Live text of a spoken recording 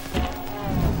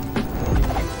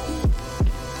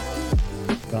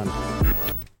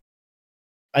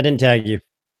I didn't tag you.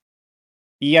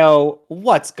 Yo,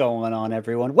 what's going on,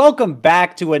 everyone? Welcome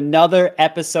back to another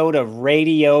episode of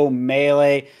Radio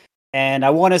Melee. And I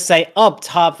want to say up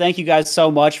top, thank you guys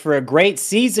so much for a great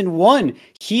season 1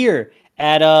 here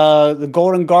at the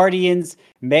Golden Guardians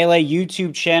Melee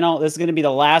YouTube channel. This is going to be the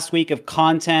last week of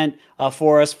content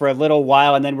for us for a little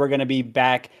while, and then we're going to be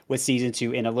back with season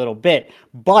 2 in a little bit.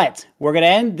 But we're going to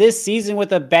end this season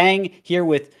with a bang here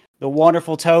with the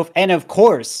wonderful Toph, and of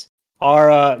course,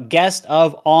 our guest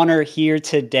of honor here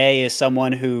today is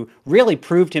someone who really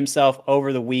proved himself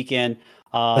over the weekend.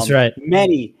 That's right.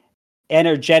 Many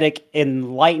energetic,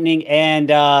 enlightening, and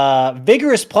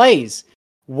vigorous plays.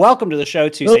 Welcome to the show,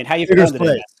 Toussaint. How you feeling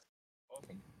today?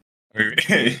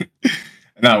 Welcome.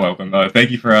 Not welcome.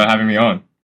 Thank you for having me on.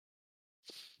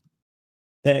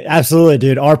 Hey, absolutely,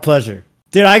 dude. Our pleasure.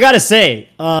 Dude, I got to say,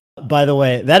 by the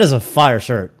way, that is a fire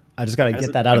shirt. I just got to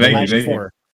get that out of the way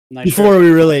before we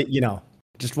really,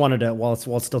 just wanted to, while it's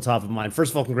still top of mind.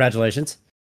 First of all, congratulations.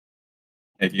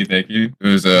 Thank you.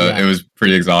 It was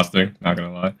pretty exhausting, not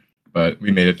gonna lie, but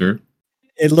we made it through.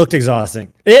 It looked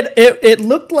exhausting. It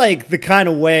looked like the kind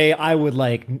of way I would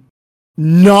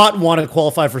not want to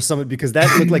qualify for Summit, because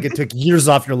that looked like it took years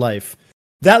off your life.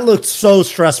 That looked so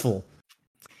stressful.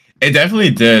 It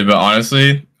definitely did, but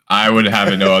honestly, I would have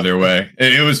it no other way.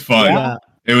 It was fun. Yeah.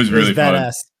 It was really fun.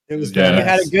 Badass. It was badass. You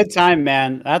had a good time,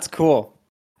 man. That's cool.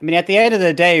 I mean, at the end of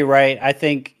the day, right, I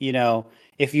think,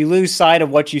 if you lose sight of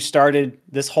what you started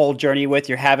this whole journey with,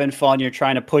 you're having fun, you're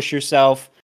trying to push yourself,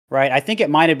 right? I think it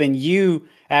might have been you,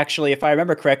 actually, if I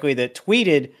remember correctly, that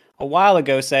tweeted a while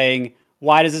ago saying,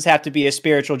 why does this have to be a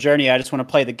spiritual journey? I just want to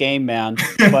play the game, man.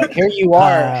 But here you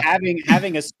are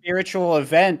having a spiritual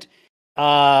event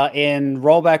in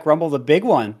Rollback Rumble, the big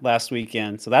one last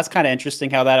weekend. So that's kind of interesting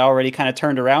how that already kind of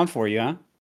turned around for you, huh?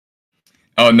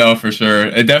 Oh, no, for sure.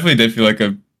 It definitely did feel like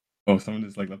someone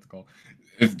just left the call.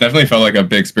 It definitely felt like a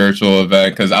big spiritual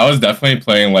event, because I was definitely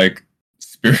playing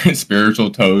spiritual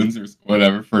tones or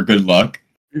whatever for good luck.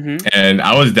 Mm-hmm. And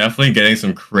I was definitely getting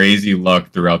some crazy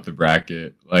luck throughout the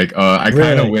bracket. I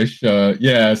kind of wish,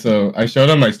 so I showed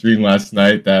on my stream last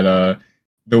night that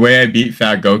the way I beat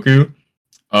Fat Goku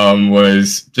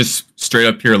was just straight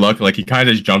up pure luck. He kind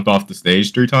of just jumped off the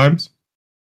stage 3 times.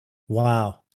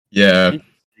 Wow. Yeah.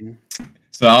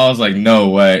 So I was like, no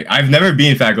way. I've never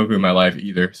beaten Fat Goku in my life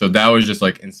either. So that was just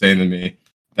insane to me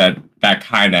that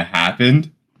kind of happened.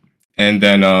 And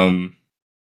then I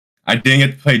didn't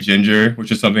get to play Ginger,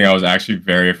 which is something I was actually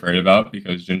very afraid about,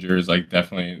 because Ginger is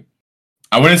definitely,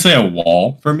 I wouldn't say a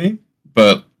wall for me,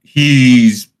 but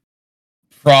he's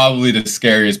probably the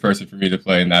scariest person for me to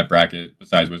play in that bracket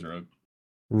besides Wizard.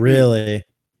 Really?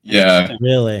 Yeah.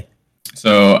 Really?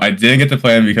 So I didn't get to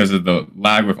play him because of the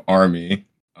lag with Army.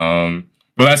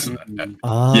 But that's because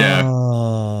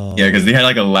they had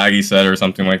a laggy set or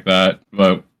something like that.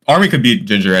 But Army could beat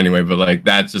Ginger anyway. But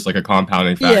that's just a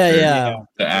compounding factor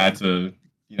to add to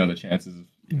the chances.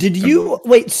 Did you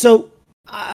wait? So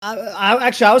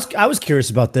I was curious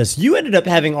about this. You ended up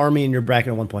having Army in your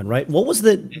bracket at one point, right? What was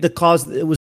the cause? It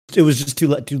was just too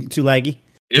laggy.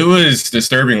 It was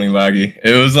disturbingly laggy.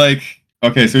 It was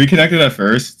okay, so we connected at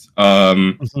first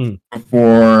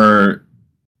before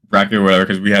bracket or whatever,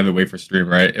 because we had to wait for stream,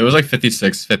 right? It was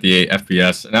 56, 58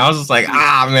 FPS, and I was just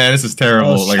man, this is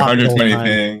terrible. 120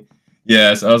 ping.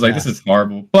 Yeah, so I was this is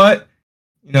horrible. But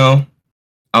I'll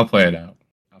play it out.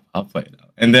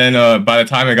 And then by the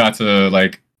time it got to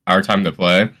our time to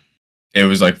play, it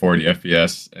was 40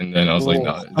 FPS, and then I was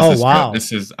no,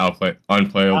 this is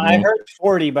unplayable. I heard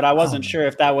 40, but I wasn't sure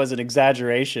if that was an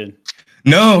exaggeration.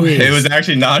 No, it was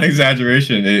actually not an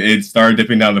exaggeration. It started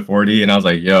dipping down to 40, and I was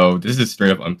like, yo, this is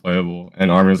straight up unplayable. And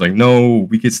Armin was like, no,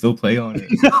 we could still play on it.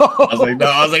 No. I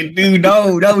was like, dude,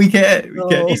 no, we can't.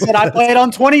 He said, I played on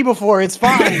 20 before, it's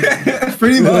fine.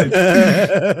 Pretty much.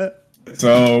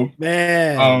 So,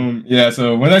 man.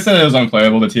 So when I said it was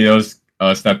unplayable, the TOs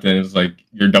stepped in. It was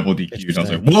you're double DQ'd. And I was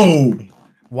like, whoa.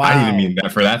 Wow. I didn't mean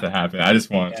that for that to happen. I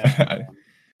just want it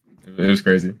was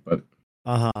crazy, but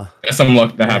that's some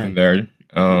luck that happened there.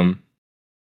 And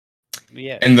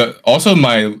also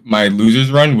my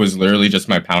losers run was literally just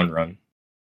my pound run.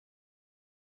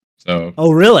 So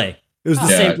really? It was the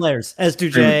same players,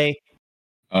 S2J,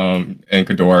 and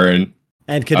Kadoran.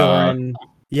 And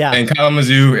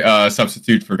Kalamazoo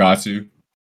substitute for Gatsu.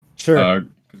 Sure.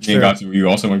 Me and Gatsu, we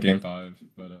also won game 5,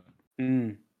 but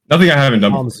nothing I haven't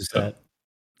done before. So.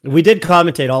 We did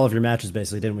commentate all of your matches,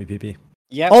 basically, didn't we, PP?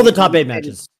 Yeah. All the top 8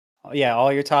 matches. Yeah,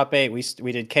 all your top 8. We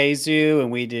did Keizu,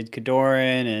 and we did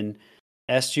Kadoran, and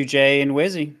S2J, and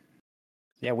Wizzy.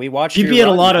 Yeah, we watched. PP had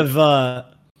a lot of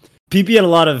PP had a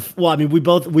lot of. Well, I mean, we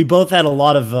both had a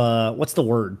lot of. What's the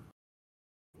word?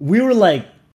 We were like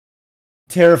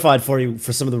terrified for you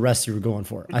for some of the rests you were going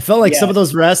for. I felt like some of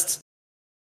those rests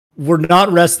were not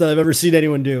rests that I've ever seen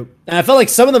anyone do. And I felt like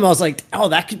some of them I was like, oh,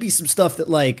 that could be some stuff that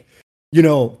like, you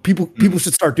know, people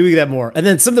should start doing that more. And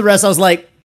then some of the rests I was like,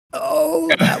 oh,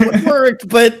 that would work,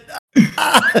 but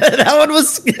that one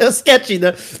was sketchy.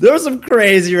 There was some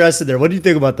crazy rests in there. What do you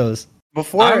think about those?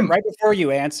 Right before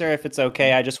you answer, if it's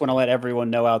okay, I just want to let everyone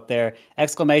know out there,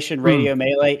 !Radio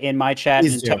Melee in my chat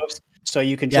and Toast. So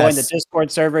you can join the Discord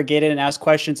server, get in and ask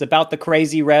questions about the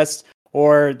crazy rests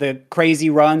or the crazy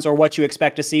runs or what you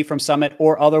expect to see from Summit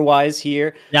or otherwise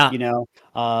here. Yeah. You know,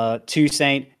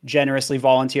 Toussaint generously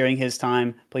volunteering his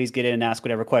time. Please get in and ask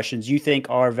whatever questions you think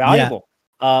are valuable.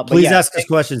 Please ask us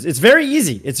questions. It's very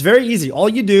easy. All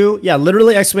you do,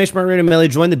 literally !Radio Melee,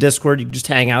 join the Discord. You can just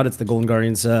hang out. It's the Golden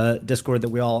Guardians Discord that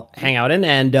we all hang out in.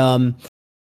 And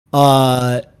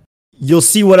you'll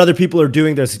see what other people are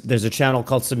doing. There's a channel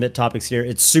called Submit Topics here.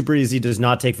 It's super easy, does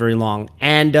not take very long.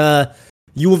 And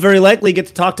you will very likely get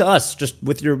to talk to us just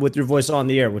with your voice on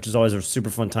the air, which is always a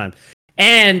super fun time.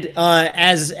 And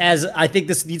as I think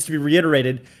this needs to be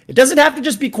reiterated, it doesn't have to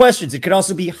just be questions. It could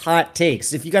also be hot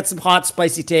takes. If you got some hot,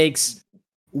 spicy takes,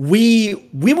 we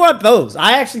want those.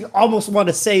 I actually almost want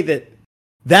to say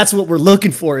that's what we're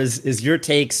looking for is your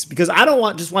takes, because I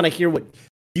don't just want to hear what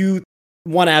you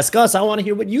want to ask us. I want to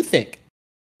hear what you think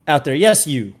out there. Yes,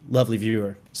 you lovely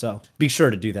viewer. So be sure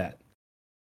to do that.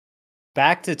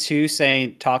 Back to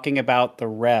Toussaint talking about the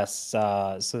rests.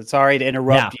 So sorry to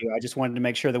interrupt you. I just wanted to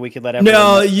make sure that we could let everyone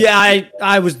know.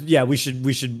 I was. Yeah, we should.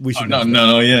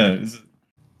 No. Yeah,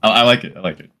 I like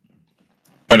it.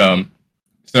 But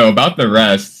so about the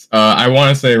rests, I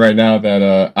want to say right now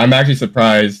that I'm actually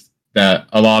surprised that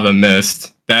a lot of them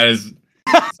missed. That is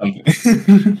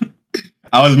something.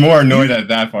 I was more annoyed at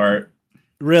that part.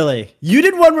 Really? You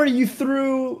did one where you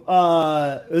threw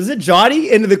was it Johnny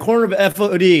into the corner of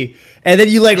FOD, and then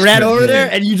you like ran over there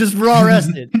and you just raw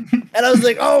rested. And I was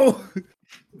like, oh,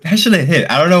 that should have hit.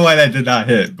 I don't know why that did not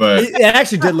hit, but it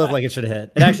actually did look like it should have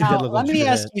hit. It actually did look like it should have hit.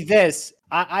 Let me ask you this.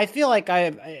 I feel like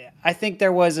I think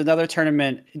there was another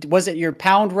tournament. Was it your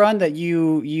pound run that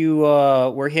you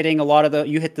were hitting a lot of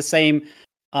you hit the same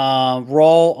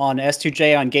roll on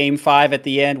S2J on game 5 at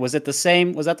the end? Was that the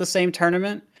same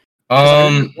tournament?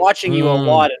 Watching you a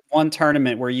lot at one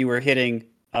tournament where you were hitting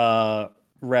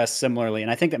rest similarly, and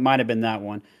I think that might have been that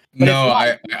one. But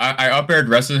I up aired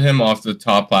rested him off the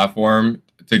top platform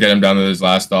to get him down to his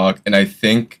last stock, and I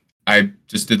think I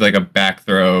just did like a back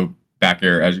throw, back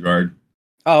air edge guard.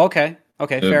 Oh, okay,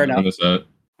 fair enough.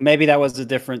 Maybe that was a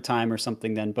different time or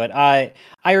something then. But I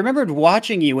remembered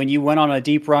watching you when you went on a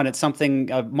deep run at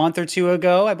something a month or two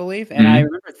ago, I believe, and I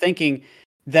remember thinking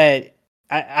that.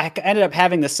 I ended up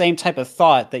having the same type of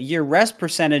thought that your rest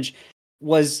percentage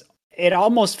it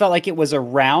almost felt like it was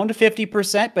around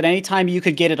 50%, but anytime you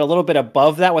could get it a little bit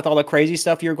above that with all the crazy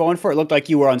stuff you were going for, it looked like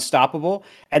you were unstoppable.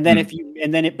 And then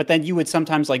but then you would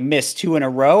sometimes like miss 2 in a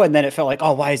row, and then it felt like,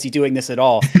 oh, why is he doing this at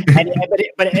all?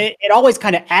 But it always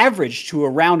kind of averaged to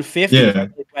around 50. Yeah.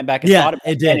 Went back and thought about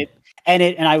it did.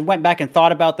 And I went back and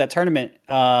thought about that tournament,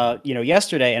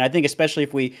 yesterday. And I think especially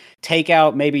if we take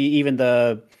out maybe even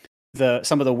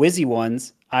some of the Wizzy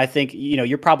ones, I think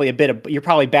you're probably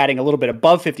batting a little bit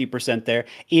above 50% there.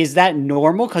 Is that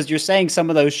normal? Because you're saying some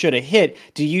of those should have hit.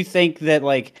 Do you think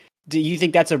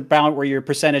that's about where your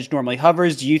percentage normally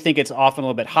hovers? Do you think it's often a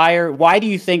little bit higher? Why do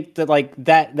you think that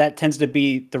that tends to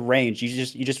be the range?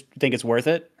 You just think it's worth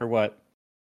it, or what?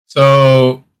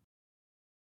 So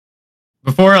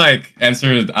before I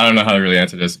answer, I don't know how to really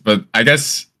answer this, but I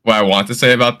guess what I want to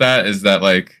say about that is that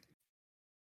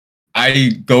I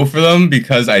go for them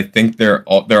because I think they're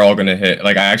all going to hit.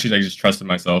 I actually just trusted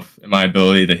myself in my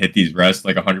ability to hit these rests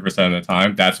 100% of the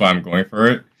time. That's why I'm going for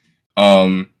it.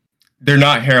 They're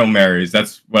not Hail Marys.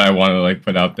 That's what I want to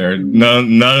put out there.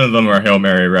 None of them are Hail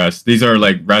Mary rests. These are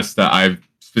rests that I've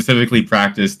specifically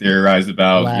practiced, theorized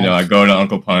about. Labs. I go to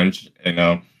Uncle Punch.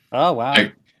 Oh wow.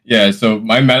 So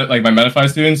my Metafy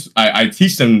students, I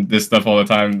teach them this stuff all the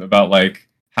time about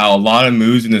how a lot of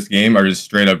moves in this game are just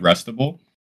straight up restable.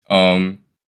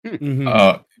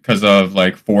 Because of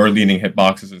 4 leading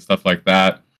hitboxes and stuff like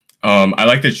that. I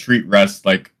like to treat rest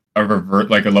like a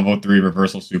level 3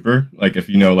 reversal super. If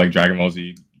Dragon Ball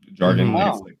Z jargon.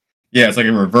 Wow. It's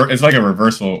like a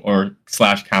reversal or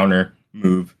 / counter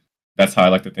move. That's how I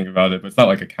like to think about it. But it's not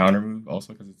like a counter move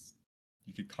also, because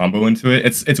you could combo into it.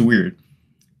 It's weird.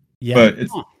 Yeah. But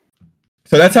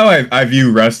so that's how I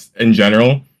view rest in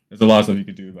general. There's a lot of stuff you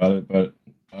could do about it, but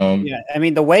Yeah, I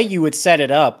mean, the way you would set it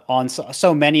up on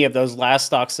so many of those last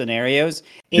stock scenarios,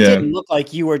 it didn't look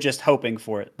like you were just hoping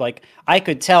for it. Like, I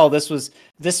could tell this was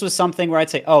something where I'd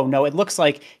say, oh no, it looks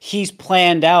like he's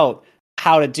planned out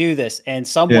how to do this, and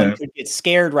someone could get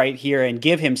scared right here and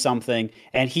give him something,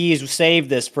 and he's saved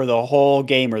this for the whole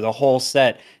game or the whole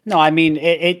set. No, I mean,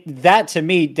 that to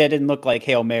me, that didn't look like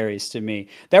Hail Marys to me.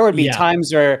 There would be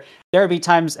times,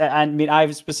 I mean,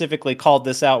 I've specifically called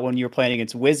this out when you were playing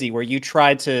against Wizzy, where you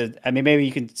tried to, I mean, maybe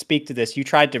you can speak to this. You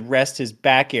tried to rest his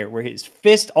back air, where his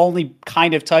fist only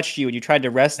kind of touched you, and you tried to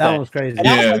rest that. That was crazy. And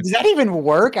I was like, does that even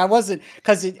work? I wasn't,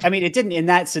 because I mean, it didn't in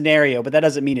that scenario, but that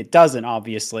doesn't mean it doesn't,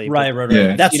 obviously. Right.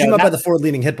 Yeah. That's streamed up by the forward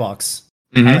leaning hitbox.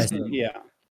 Mm-hmm. Yeah.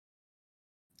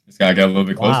 This guy got a little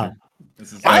bit closer. Wow.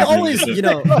 I always, should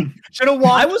have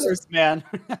walked first, man.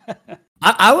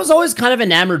 I was always kind of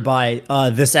enamored by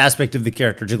this aspect of the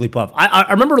character, Jigglypuff. I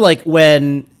remember like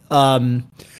when, I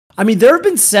mean, there have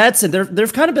been sets and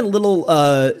there've kind of been little,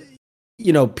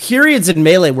 periods in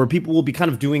Melee where people will be kind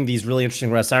of doing these really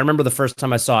interesting rests. I remember the first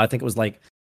time I saw, I think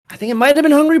it might have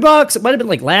been Hungry Bucks. It might have been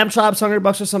like Lamb Chops, Hungry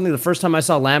Bucks or something. The first time I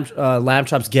saw Lamb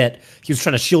Chops he was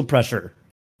trying to shield pressure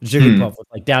Jigglypuff with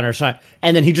like down air shine,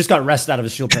 and then he just got rest out of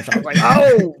his shield pressure. I was like,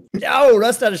 oh, no,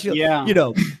 rest out of shield. Yeah.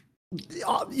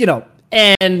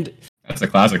 And that's a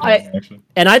classic one, actually.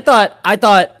 And I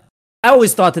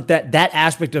always thought that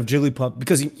aspect of Jigglypuff,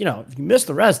 because if you miss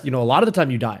the rest, a lot of the time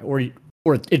you die or it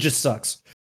just sucks.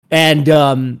 And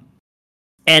I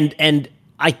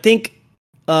think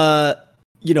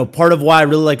part of why I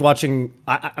really liked watching,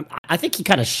 I think he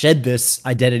kind of shed this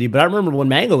identity, but I remember when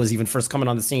Mango was even first coming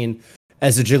on the scene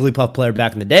as a Jigglypuff player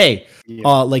back in the day,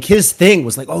 like his thing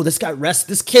was like, oh, this guy rests,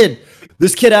 this kid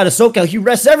out of SoCal, he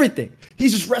rests everything.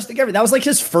 He's just resting everything. That was like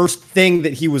his first thing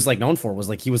that he was like known for, was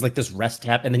like he was like this rest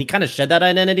tap, and then he kind of shed that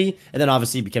identity, and then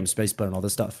obviously he became Space Bud and all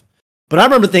this stuff. But I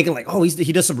remember thinking like, oh,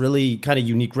 he does some really kind of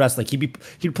unique rests. Like he'd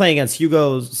be playing against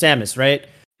Hugo Samus, right?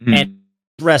 Mm-hmm. And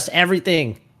rest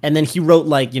everything. And then he wrote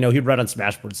like, he'd write on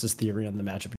Smashboards this theory on the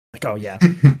matchup. Like, oh yeah,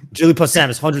 Jigglypuff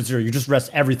Samus 100-0. You just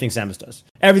rest everything Samus does.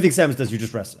 Everything Samus does, you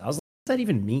just rest. I was like, what does that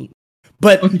even mean?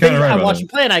 But I watch him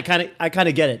play, and I kind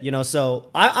of get it,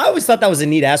 So I always thought that was a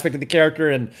neat aspect of the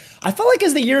character, and I felt like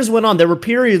as the years went on, there were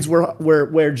periods where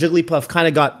Jigglypuff kind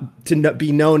of got to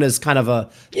be known as kind of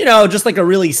a, just like a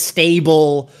really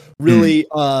stable, really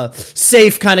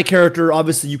safe kind of character.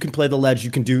 Obviously, you can play the ledge,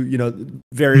 you can do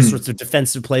various sorts of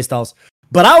defensive play styles.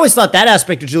 But I always thought that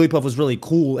aspect of Jigglypuff was really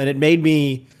cool, and it made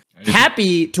me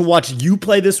happy to watch you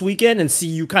play this weekend and see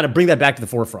you kind of bring that back to the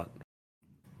forefront.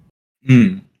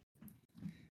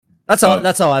 That's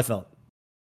how I felt.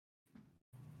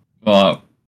 Well,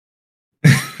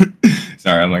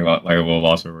 sorry, I'm like a little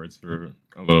lost for words for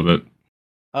a little bit.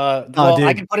 Well,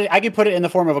 I can put it in the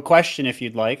form of a question if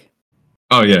you'd like.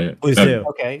 Oh yeah. Please do.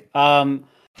 Okay.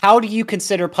 How do you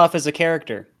consider Puff as a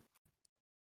character?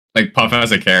 Like Puff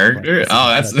as a character?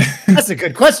 That's a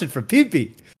good question from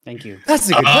PP. Thank you. That's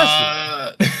a good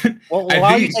question. Well,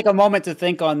 while you take a moment to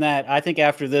think on that, I think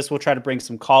after this we'll try to bring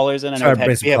some callers in. I know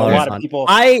we have a lot of people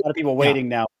waiting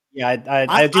now. Yeah,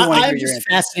 I do want to hear your answer.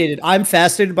 Fascinated. I'm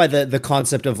fascinated by the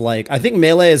concept of like, I think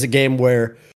Melee is a game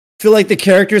where I feel like the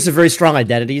characters have very strong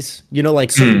identities. Like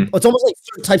it's almost like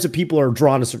certain types of people are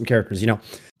drawn to certain characters. Yeah.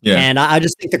 And I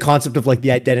just think the concept of like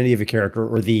the identity of a character,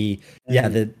 or the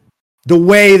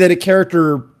way that a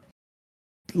character,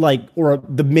 like, or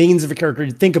the mains of a character,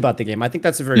 you think about the game. I think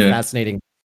that's a very fascinating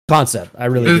concept. I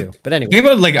really do. But anyway, think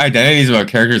about like identities about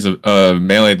characters of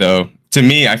Melee though. To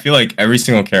me, I feel like every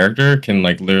single character can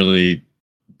like literally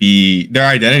be, their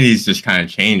identities just kind of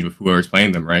change with whoever's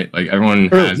playing them, right? Like everyone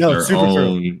has their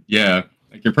own,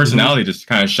 like your personality just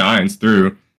kind of shines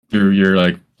through your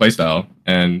like playstyle,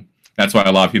 and that's why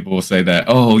a lot of people will say that,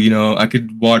 oh, I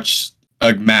could watch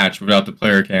a match without the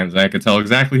player cams, and I could tell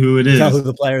exactly who it is. Tell who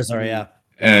the players are, yeah.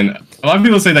 And a lot of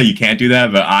people say that you can't do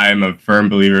that, but I'm a firm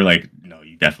believer, like, no,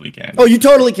 you definitely can. Oh, you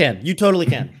totally can. You totally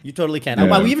can.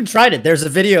 Yeah. We even tried it. There's a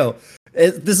video.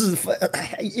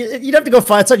 You'd have to go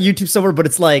find, it's on YouTube somewhere, but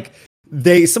it's like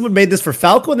someone made this for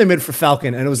Falco, and they made it for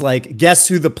Falcon, and it was like, guess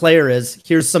who the player is.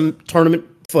 Here's some tournament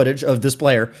footage of this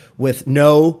player with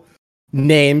no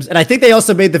names, and I think they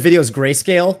also made the videos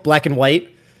grayscale, black and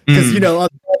white, because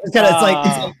it's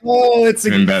like, oh, it's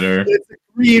even better. It's a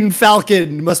green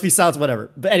Falcon, must be Sounds,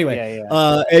 whatever. But anyway, and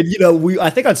I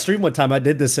think on stream one time I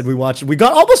did this, and we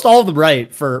got almost all of them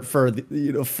right for Falcon,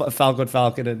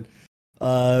 and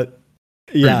So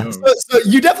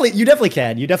you definitely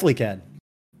can.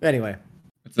 Anyway,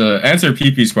 to answer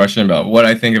PP's question about what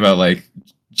I think about like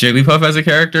Jigglypuff as a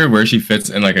character, where she fits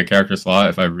in like a character slot,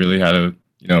 if I really had to,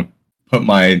 put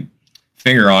my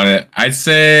finger on it, I'd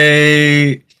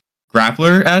say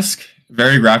grappler-esque,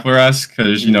 very grappler-esque,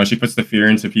 because she puts the fear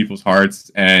into people's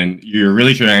hearts, and you're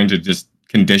really trying to just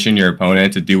condition your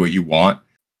opponent to do what you want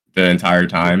the entire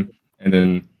time, and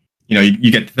then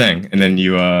you get the thing, and then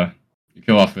you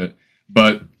kill off it.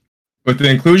 But with the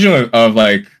inclusion of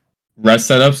like rest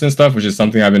setups and stuff, which is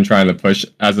something I've been trying to push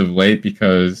as of late,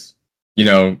 because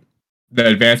the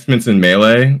advancements in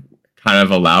Melee kind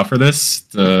of allow for this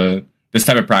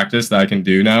type of practice that I can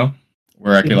do now,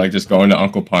 where I can like just go into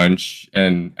Uncle Punch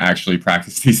and actually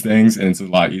practice these things, and it's a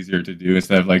lot easier to do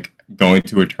instead of like going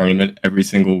to a tournament every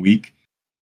single week.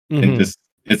 And just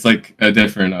it's like a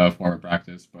different form of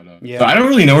practice. But so I don't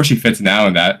really know where she fits now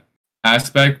in that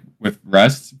aspect with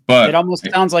rest, but it almost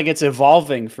sounds like it's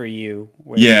evolving for you.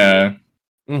 Yeah.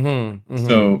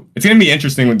 So it's gonna be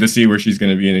interesting to see where she's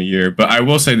gonna be in a year. But I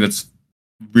will say that's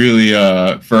really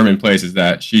firm in place is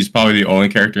that she's probably the only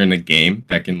character in the game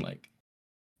that can like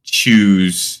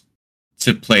choose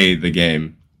to play the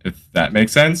game, if that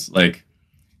makes sense. Like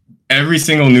every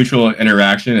single neutral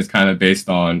interaction is kind of based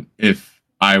on if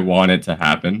I want it to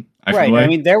happen. I feel like. I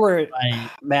mean, there were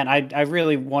man. I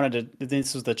really wanted to.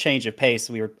 This was the change of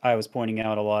pace I was pointing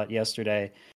out a lot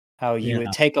yesterday. How you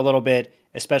would take a little bit,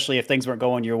 especially if things weren't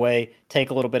going your way,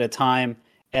 take a little bit of time,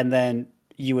 and then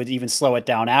you would even slow it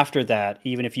down after that.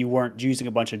 Even if you weren't using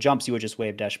a bunch of jumps, you would just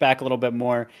wave dash back a little bit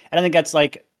more. And I think that's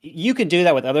like you can do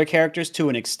that with other characters to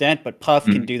an extent, but Puff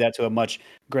can do that to a much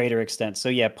greater extent. So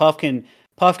yeah, Puff can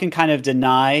kind of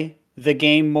deny the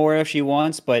game more if she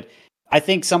wants, but I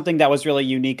think something that was really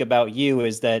unique about you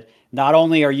is that not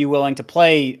only are you willing to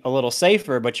play a little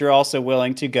safer, but you're also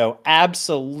willing to go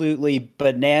absolutely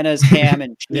bananas, ham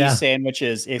and cheese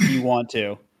sandwiches if you want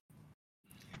to.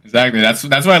 Exactly. That's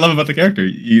what I love about the character.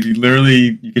 You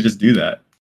literally you could just do that,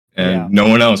 and no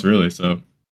one else really. So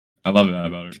I love that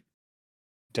about her.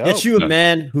 Dope. Get you a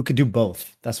man who could do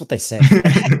both. That's what they say.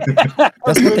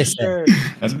 That's what they say.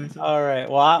 All right.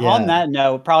 Well, on that note,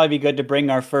 it would probably be good to bring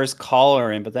our first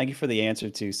caller in, but thank you for the answer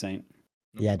too, Saint.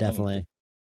 Yeah, definitely.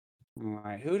 All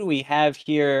right. Who do we have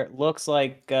here? Looks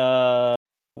like we got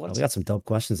some dope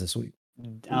questions this week.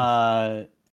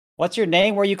 What's your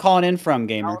name? Where are you calling in from,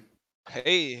 gamer?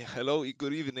 Hey, hello,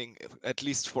 good evening, at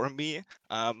least for me.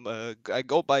 I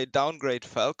go by Downgrade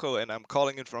Falco, and I'm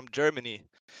calling in from Germany.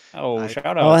 Oh, shout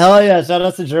out. Oh, hell yeah, shout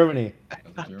out to Germany.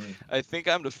 I think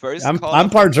I'm the first I'm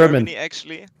part German. Germany,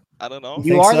 actually. I don't know.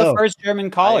 You are the first German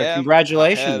caller.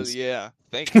 Congratulations. Hell yeah.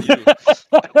 Thank you.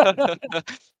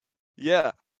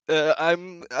 Yeah.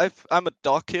 I'm a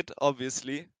dog kid,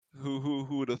 obviously. Who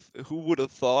would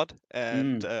have thought?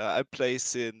 And I play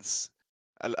since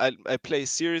I play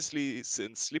seriously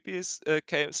since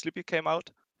Sleepy came out.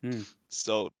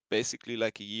 So basically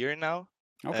like a year now.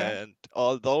 Okay. And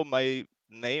although my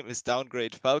name is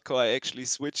Downgrade Falco, I actually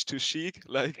switched to Sheik,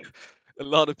 like a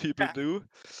lot of people do.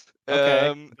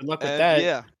 Okay. Good luck with that.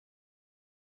 Yeah.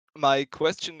 My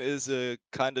question is a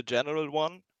kind of general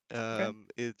one.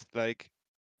 It's like,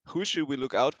 who should we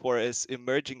look out for as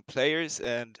emerging players,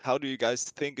 and how do you guys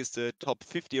think is the top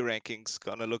 50 rankings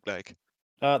gonna look like?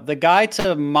 The guy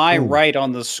to my right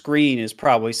on the screen is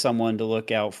probably someone to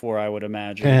look out for, I would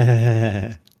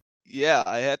imagine. Yeah,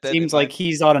 I had that. Seems like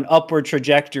he's on an upward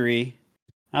trajectory.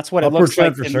 That's what it looks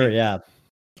like for sure. Yeah,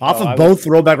 off of both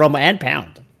Throwback Rumble and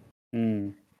Pound.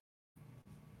 And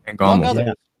Gommel.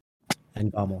 Yeah.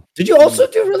 And Gommel. Did you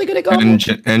also do really good at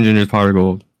Gommel? Engineer's Power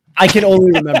Gold. I can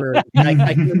only remember.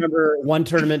 I can remember one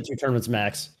tournament, 2 tournaments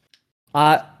max.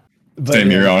 But same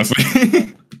here,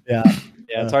 honestly. Yeah,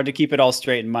 it's hard to keep it all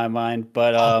straight in my mind.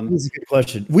 But this is a good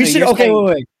question. We should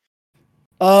wait.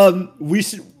 We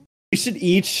should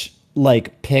each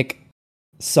like pick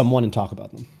someone and talk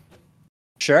about them.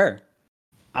 Sure.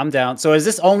 I'm down. So is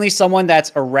this only someone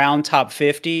that's around top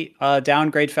 50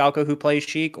 Downgrade Falco who plays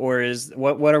Sheik, or is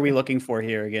what are we looking for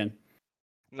here again?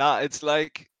 Nah, it's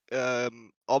like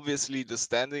obviously the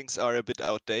standings are a bit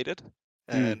outdated,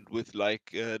 and with like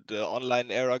the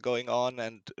online era going on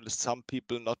and some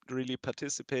people not really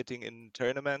participating in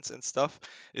tournaments and stuff,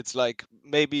 it's like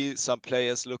maybe some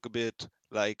players look a bit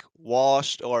like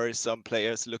washed, or some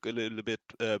players look a little bit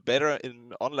better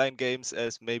in online games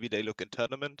as maybe they look in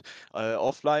tournament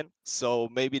offline. So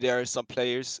maybe there are some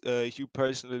players you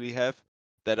personally have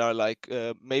that are like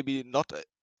maybe not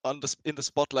in the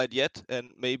spotlight yet,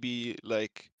 and maybe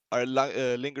like are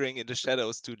lingering in the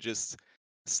shadows to just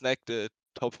snag the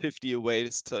top 50 away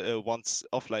once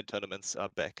offline tournaments are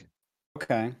back.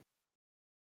 Okay.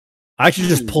 I actually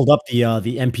just pulled up the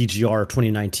MPGR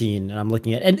 2019, and I'm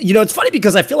looking at, and it's funny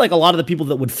because I feel like a lot of the people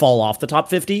that would fall off the top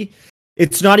 50,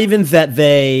 it's not even that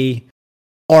they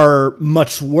are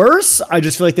much worse. I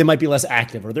just feel like they might be less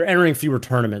active, or they're entering fewer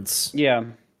tournaments. Yeah.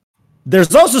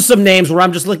 There's also some names where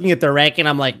I'm just looking at their ranking.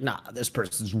 I'm like, nah, this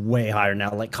person's way higher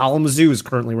now. Like Kalamazoo is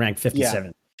currently ranked 57.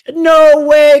 Yeah. No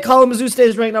way Kalamazoo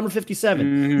stays ranked number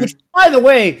 57. Which, by the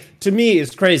way, to me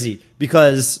is crazy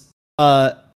because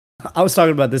I was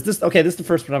talking about this. This is the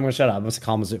first one I'm going to shout out. I'm going to say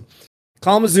Kalamazoo.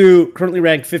 Kalamazoo currently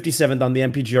ranked 57th on the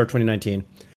MPGR 2019.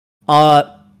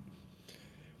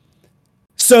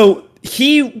 So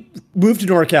he moved to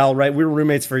NorCal, right? We were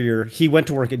roommates for a year. He went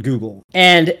to work at Google.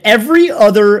 And every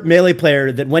other Melee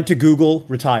player that went to Google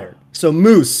retired. So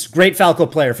Moose, great Falco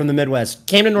player from the Midwest,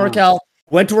 came to NorCal,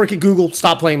 went to work at Google,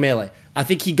 stopped playing Melee. I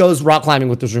think he goes rock climbing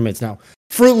with his roommates now.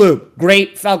 Fruit Loop,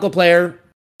 great Falco player.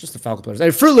 Just a Falco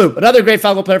player. Fruit Loop, another great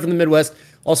Falco player from the Midwest,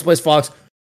 also plays Fox.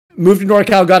 Moved to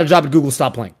NorCal, got a job at Google,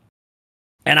 stopped playing.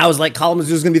 And I was like,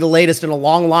 Kalamazoo is going to be the latest in a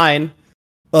long line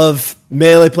of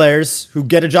Melee players who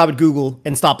get a job at Google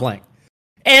and stop playing.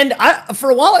 And for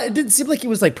a while, it didn't seem like he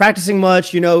was like practicing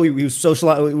much. You know, he was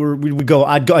social. We would go.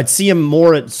 I'd see him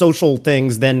more at social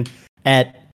things than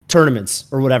at tournaments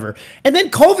or whatever. And then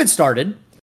COVID started,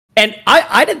 and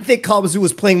I didn't think Kalamazoo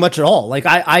was playing much at all. Like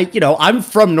I'm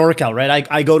from NorCal, right?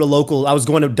 I go to local. I was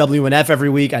going to WNF every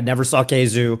week. I never saw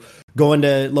Keizu. Going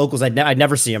to locals, I'd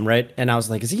never see him, right? And I was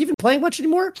like, is he even playing much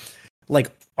anymore?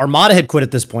 Like Armada had quit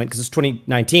at this point because it's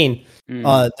 2019.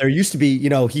 There used to be,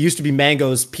 he used to be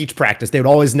Mango's Peach practice. They would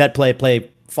always net play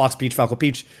Fox Peach, Falco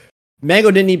Peach.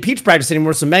 Mango didn't need Peach practice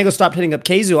anymore, so Mango stopped hitting up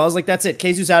Keizu. I was like, that's it.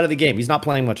 Keizu's out of the game. He's not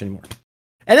playing much anymore.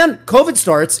 And then COVID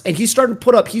starts, and he's starting to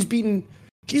put up. He's beating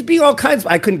all kinds.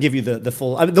 I couldn't give you the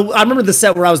full. I remember the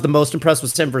set where I was the most impressed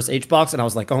was Sim versus HBox, and I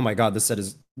was like, oh my god, this set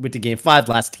is went to game 5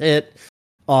 last hit.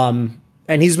 And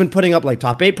he's been putting up like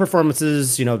top 8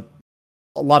 performances. A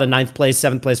lot of 9th place,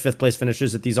 7th place, 5th place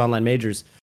finishes at these online majors.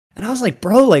 And I was like,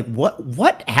 bro, like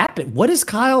what happened? What is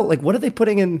Kyle, like what are they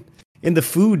putting in the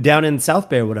food down in South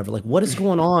Bay or whatever? Like what is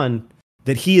going on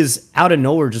that he is out of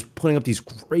nowhere just putting up these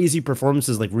crazy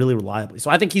performances like really reliably? So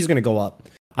I think he's going to go up.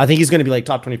 I think he's going to be like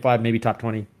top 25, maybe top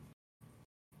 20.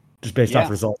 Just based off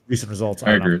recent results.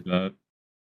 I agree with that.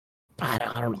 I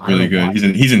don't know. Really good.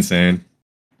 He's insane.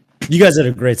 You guys had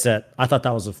a great set. I thought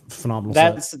that was a phenomenal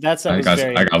set. I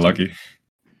got lucky.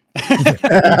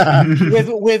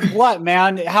 with what,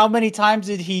 man? How many times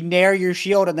did he nair your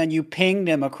shield and then you pinged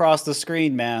him across the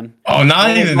screen, man? Oh,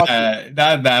 not even that.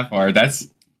 Not that far. That's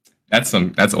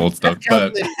old stuff.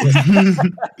 But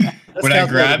when I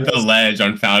grabbed the ledge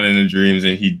on Fountain of Dreams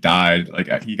and he died,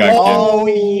 like he got. Oh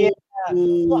yeah.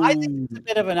 Well, I think it's a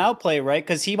bit of an outplay, right?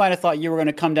 Because he might have thought you were going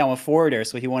to come down with forward air,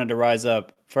 so he wanted to rise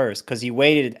up first. Because he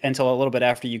waited until a little bit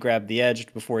after you grabbed the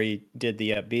edge before he did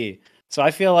the B. So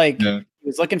I feel like he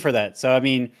was looking for that. So I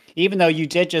mean, even though you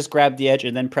did just grab the edge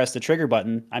and then press the trigger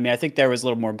button, I mean, I think there was a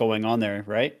little more going on there,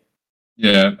 right?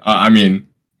 Yeah, I mean,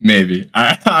 maybe.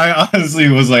 I honestly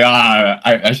was like,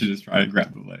 I should just try to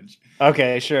grab the ledge.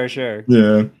 Okay, sure.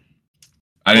 Yeah,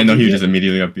 I didn't know he was just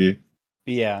immediately up B.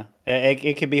 Yeah,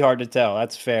 it can be hard to tell.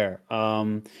 That's fair.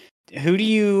 Who do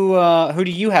you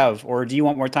have, or do you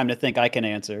want more time to think? I can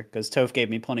answer because Toph gave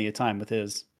me plenty of time with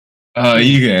his.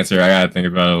 You can answer. I gotta think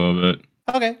about it a little bit.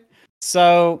 Okay,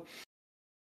 so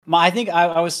I think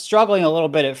I was struggling a little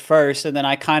bit at first, and then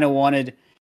I kind of wanted.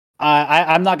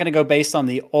 I'm not going to go based on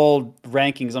the old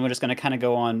rankings. I'm just going to kind of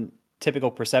go on typical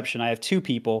perception. I have 2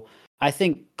 people. I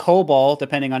think Cobalt,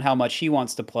 depending on how much he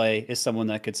wants to play, is someone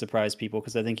that could surprise people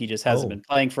because I think he just hasn't been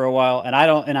playing for a while, and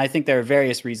I think there are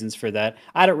various reasons for that.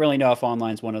 I don't really know if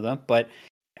online's one of them, but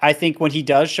I think when he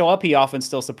does show up, he often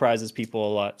still surprises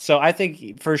people a lot. So I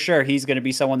think for sure he's going to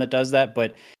be someone that does that.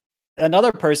 But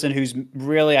another person who's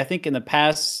really, I think in the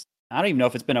past, I don't even know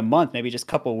if it's been a month, maybe just a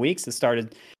couple of weeks, that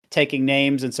started taking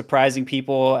names and surprising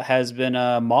people has been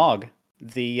Mog,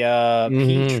 the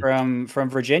Peach from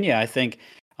Virginia. I think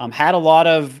had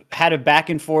a back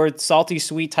and forth salty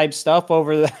sweet type stuff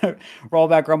over the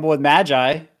Rollback Rumble with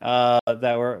Magi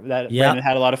Brandon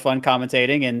had a lot of fun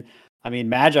commentating. And I mean,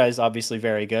 Magi is obviously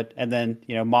very good, and then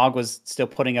Mog was still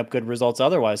putting up good results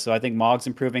otherwise. So I think Mog's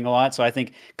improving a lot. So I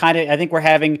think we're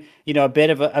having a bit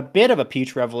of a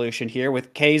Peach revolution here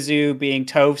with Keizu being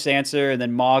Toph's answer, and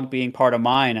then Mog being part of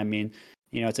mine. I mean,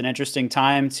 it's an interesting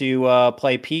time to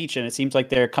play Peach, and it seems like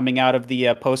they're coming out of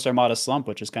the post Armada slump,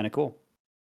 which is kind of cool.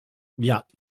 Yeah.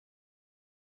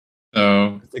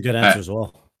 So that's a good answer as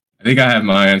well. I think I have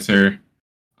my answer.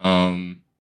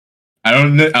 I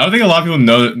don't think a lot of people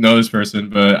know this person,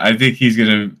 but I think he's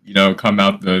gonna, come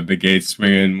out the gate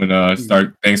swinging when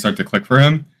things start to click for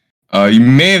him. You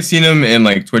may have seen him in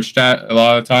like Twitch chat a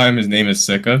lot of the time. His name is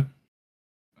Sika.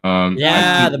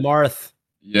 The Marth.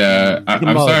 Yeah, I'm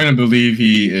starting to believe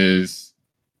he is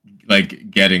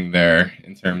like getting there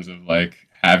in terms of like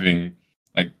having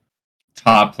like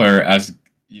top player as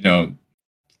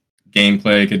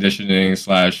gameplay conditioning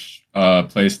 /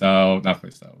 play style. Not play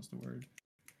style. What's the word?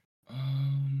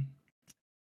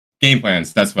 Game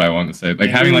plans. That's what I wanted to say.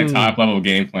 Like having like top level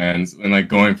game plans and like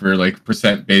going for like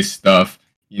percent based stuff.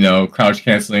 Crouch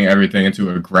canceling everything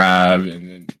into a grab and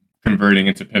then converting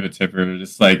into pivot tipper.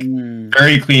 Just like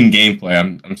very clean gameplay.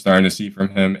 I'm starting to see from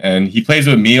him, and he plays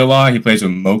with me a lot. He plays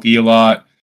with Moki a lot.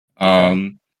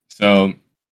 So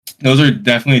those are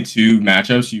definitely two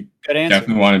matchups you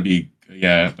definitely want to be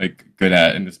like good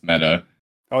at in this meta.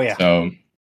 Oh yeah. So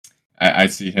I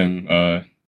see him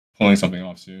pulling something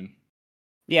off soon.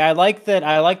 Yeah, I like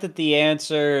that the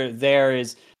answer there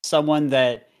is someone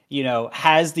that,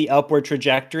 has the upward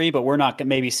trajectory, but we're not going to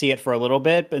maybe see it for a little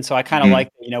bit. And so I kind of like,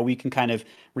 we can kind of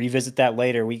revisit that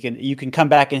later. You can come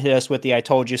back and hit us with the I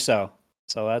told you so.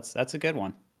 So that's a good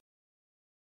one.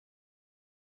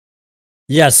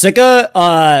 Yeah,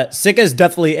 Sika is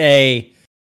definitely a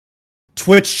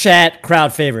Twitch chat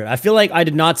crowd favorite. I feel like I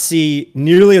did not see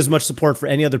nearly as much support for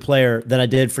any other player than I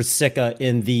did for Sika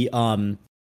in the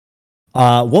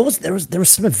there was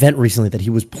some event recently that he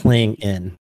was playing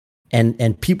in,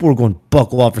 and people were going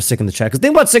buckle off for Sika in the chat. Because the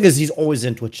thing about Sika is he's always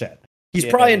in Twitch chat. He's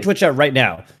probably in Twitch chat right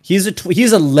now. He's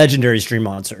a legendary stream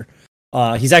monster.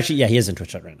 He's actually he is in Twitch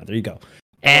chat right now. There you go.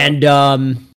 And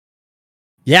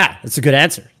that's a good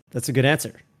answer. That's a good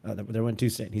answer. There went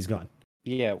Tuesday. He's gone.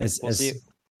 Yeah, we'll see.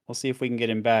 We'll see if we can get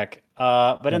him back.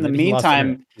 But in the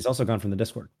meantime, he's also gone from the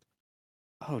Discord.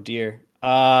 Oh dear.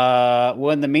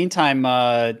 Well, in the meantime,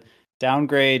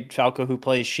 downgrade Falco who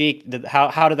plays Sheik.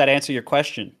 How did that answer your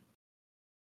question?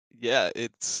 Yeah,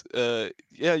 it's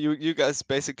you guys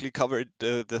basically covered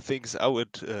the things I would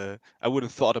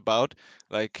have thought about.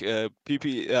 Like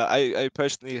PP, I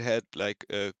personally had like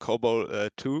Kobo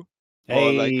 2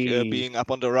 or like being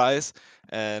up on the rise,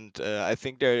 and I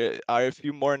think there are a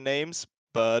few more names,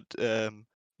 but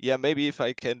maybe if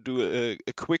I can do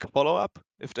a quick follow up,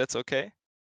 if that's okay.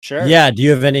 Sure. Yeah. Do you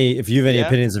have any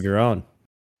opinions of your own?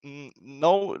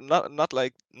 No, not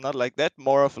like that.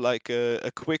 More of like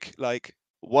a quick like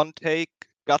one take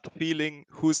gut feeling.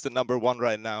 Who's the number one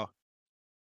right now?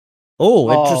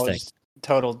 Oh, interesting.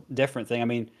 Total different thing. I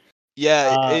mean,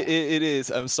 yeah, it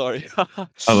is. I'm sorry.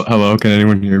 Hello, can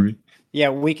anyone hear me? Yeah,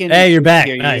 we can. Hey, you're back.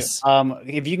 Nice.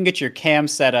 If you can get your cam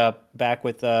set up back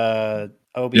with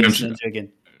OBS and Jiggin.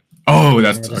 Oh,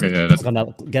 that's okay. Yeah, that's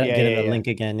get the link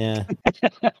again. Yeah.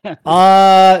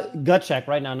 Gut check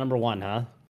right now. Number one, huh?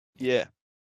 Yeah.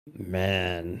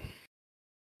 Man,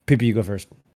 PP, you go first.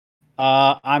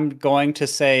 I'm going to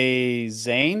say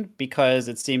Zain because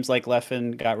it seems like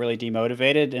Leffen got really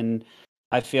demotivated, and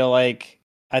I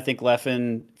think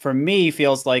Leffen for me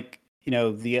feels like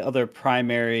the other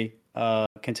primary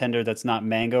contender that's not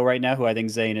Mango right now, who I think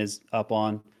Zain is up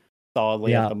on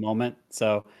solidly at the moment.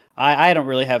 So I don't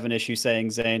really have an issue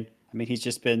saying Zain. I mean, he's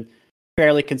just been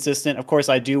fairly consistent. Of course,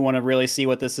 I do want to really see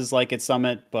what this is like at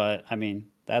Summit, but I mean,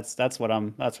 that's what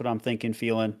I'm thinking,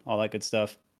 feeling, all that good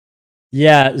stuff.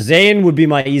 Yeah, Zain would be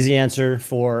my easy answer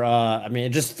for. I mean, it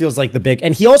just feels like the big,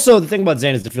 and he also the thing about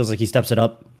Zain is it feels like he steps it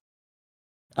up.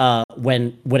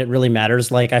 When it really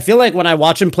matters. Like I feel like when I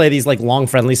watch him play these like long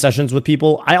friendly sessions with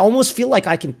people, I almost feel like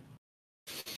I feel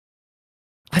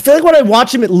like when I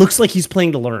watch him, it looks like he's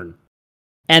playing to learn.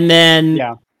 And then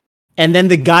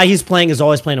the guy he's playing is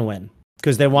always playing to win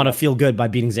because they want to feel good by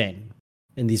beating Zain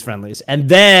in these friendlies. And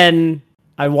then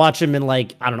I watch him in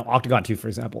like, I don't know, Octagon 2, for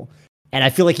example. And I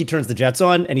feel like he turns the Jets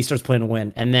on and he starts playing to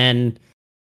win. And then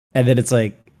it's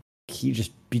like he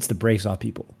just beats the brakes off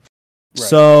people. Right.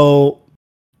 So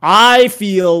I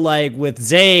feel like with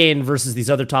Zain versus these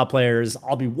other top players,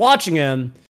 I'll be watching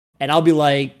him and I'll be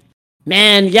like,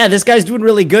 man, yeah, this guy's doing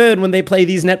really good when they play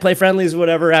these net play friendlies or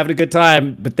whatever, having a good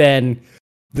time. But then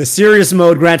the serious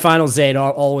mode grand final Zain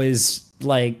always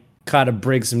like kind of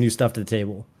brings some new stuff to the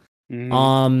table.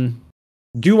 Mm-hmm.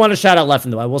 Do want to shout out Leffen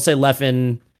though. I will say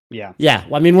Leffen. Yeah.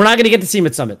 Well, I mean, we're not going to get to see him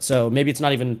at Summit, so maybe it's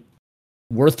not even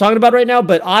worth talking about right now,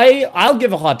 but I'll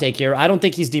give a hot take here. I don't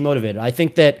think he's demotivated. I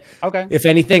think that if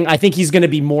anything, I think he's going to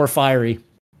be more fiery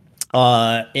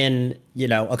in,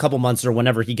 a couple months or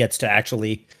whenever he gets to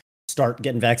actually start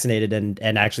getting vaccinated and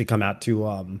actually come out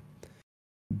to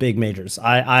big majors.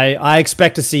 I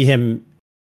expect to see him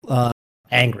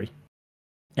angry.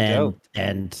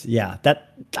 And yeah,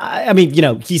 that I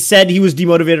mean, he said he was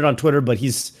demotivated on Twitter, but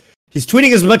he's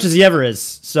tweeting as much as he ever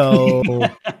is. So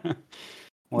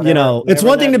it's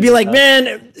one thing to be like,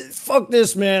 man, fuck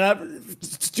this, man.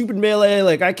 Stupid Melee.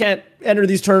 Like, I can't enter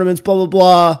these tournaments, blah, blah,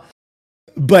 blah.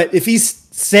 But if he's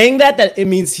saying that it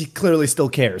means he clearly still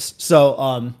cares.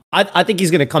 So I think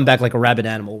he's gonna come back like a rabid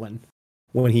animal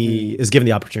when he is given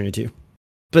the opportunity to.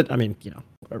 But I mean,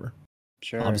 whatever.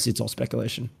 Sure. Obviously, it's all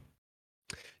speculation.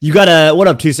 You got what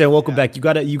up, Tuesday? Welcome back. You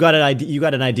got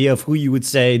an idea of who you would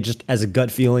say just as a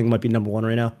gut feeling might be number one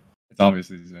right now? It's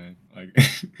obviously Zain. Like,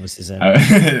 what's he saying?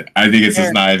 I think it's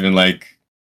just not even like,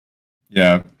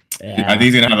 yeah. I think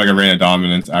he's gonna have like a reign of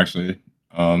dominance actually,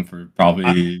 for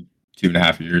probably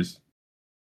 2.5 years.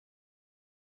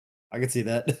 I can see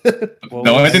that. Well,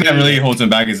 the only thing that really holds him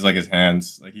back is like his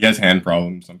hands. Like he has hand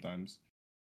problems sometimes.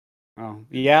 Oh,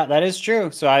 yeah, that is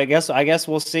true. So I guess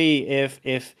we'll see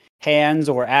if Hands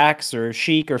or Axe or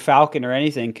Sheik or Falcon or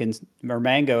anything or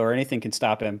Mango or anything can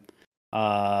stop him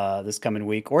this coming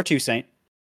week, or Toussaint.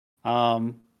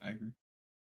 I agree.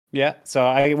 Yeah,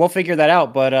 so we'll figure that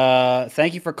out. But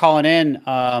thank you for calling in,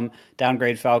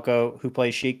 Downgrade Falco, who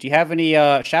plays Sheik. Do you have any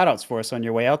shout outs for us on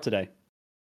your way out today?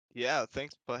 Yeah,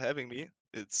 thanks for having me.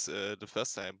 It's the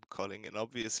first time calling in,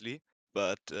 obviously,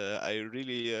 but I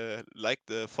really like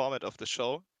the format of the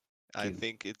show. I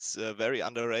think it's very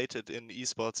underrated in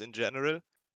esports in general,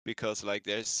 because like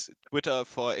there's Twitter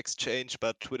for exchange,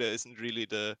 but Twitter isn't really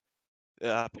the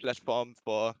platform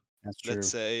for, let's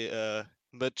say,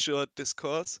 mature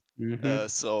discourse. Mm-hmm.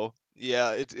 So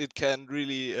yeah, it can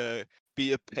really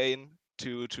be a pain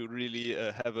to really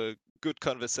have a good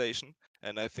conversation.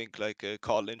 And I think like a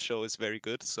call-in show is very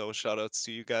good. So shout outs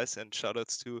to you guys and shout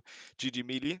outs to GG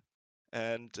Mealy.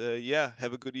 And yeah,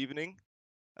 have a good evening.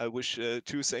 I wish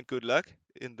Toussaint good luck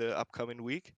in the upcoming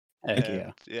week. Thank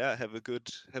you. Yeah, have a good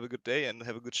day and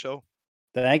have a good show.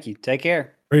 Thank you. Take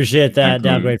care. Appreciate that,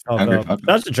 Downgrade Falco.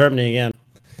 That's to Germany again.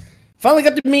 Finally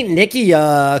got to meet Nikki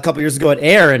a couple years ago at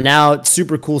Air, and now it's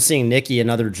super cool seeing Nikki,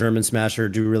 another German smasher,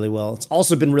 do really well. It's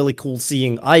also been really cool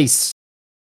seeing Ice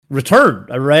return,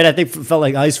 right? I think it felt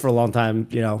like Ice for a long time,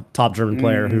 top German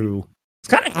player who was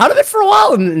kind of out of it for a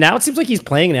while, and now it seems like he's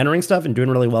playing and entering stuff and doing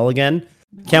really well again.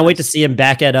 Can't wait to see him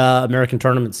back at American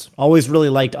tournaments. Always really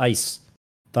liked Ice.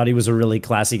 Thought he was a really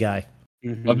classy guy.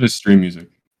 Love his stream music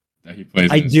that he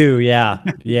plays. I do, yeah.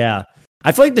 Yeah.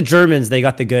 I feel like the Germans, they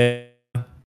got the good...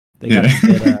 They got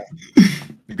the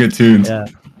good tunes. Yeah.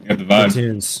 You got the vibe. Good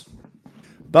tunes.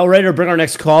 About ready to bring our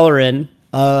next caller in.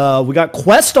 We got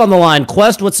Quest on the line.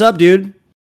 Quest, what's up, dude?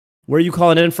 Where are you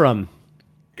calling in from?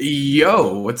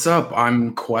 Yo, what's up?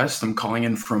 I'm Quest. I'm calling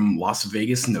in from Las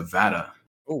Vegas, Nevada.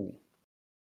 Oh,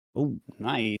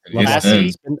 nice.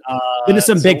 Been to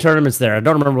some big tournaments there. I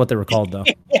don't remember what they were called, though.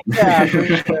 Yeah,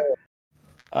 sure.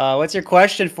 What's your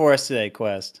question for us today,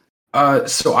 Quest?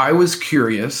 So I was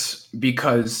curious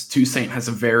because Toussaint has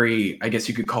a very, I guess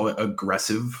you could call it,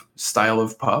 aggressive style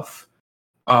of puff.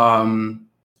 And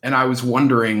I was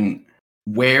wondering,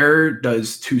 where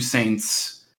does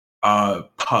Toussaint's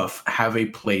puff have a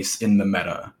place in the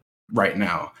meta right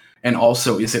now? And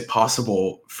also, is it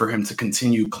possible for him to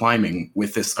continue climbing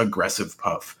with this aggressive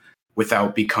puff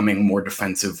without becoming more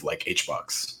defensive like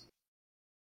HBox?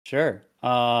 Sure.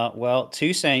 Well,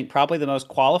 Toussaint, probably the most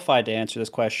qualified to answer this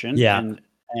question. Yeah.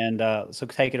 And so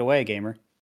take it away, gamer.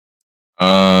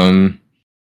 I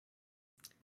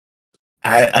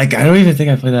don't even think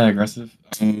I play that aggressive.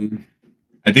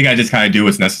 I think I just kind of do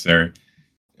what's necessary.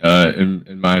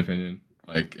 In my opinion,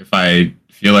 like if I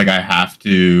feel like I have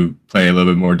to play a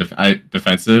little bit more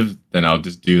defensive, then I'll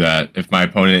just do that. If my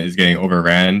opponent is getting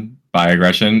overran by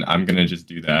aggression, I'm gonna just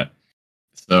do that.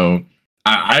 So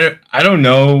I don't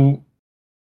know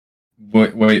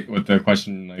what the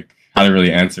question, like how to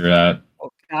really answer that.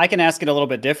 I can ask it a little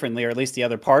bit differently, or at least the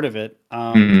other part of it.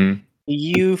 Do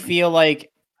you feel like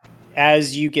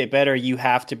as you get better, you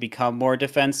have to become more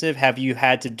defensive? Have you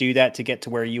had to do that to get to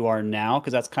where you are now?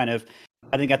 Because that's kind of,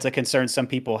 I think that's a concern some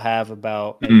people have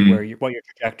about maybe what your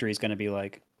trajectory is going to be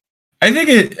like. I think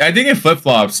it flip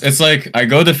flops. It's like I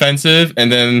go defensive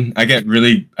and then I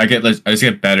just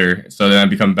get better. So then I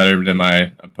become better than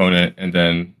my opponent, and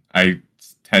then I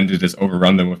tend to just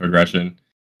overrun them with aggression.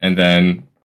 And then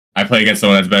I play against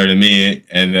someone that's better than me,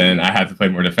 and then I have to play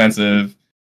more defensive.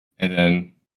 And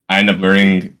then I end up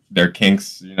learning their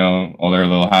kinks, all their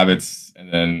little habits,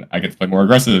 and then I get to play more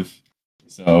aggressive.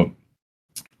 So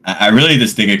I really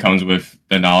just think it comes with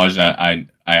the knowledge that I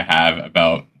have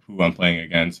about who I'm playing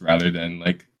against, rather than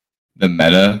like the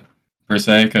meta per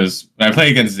se. Because when I play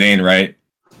against Zain, right,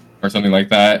 or something like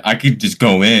that, I could just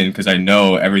go in because I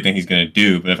know everything he's gonna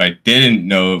do. But if I didn't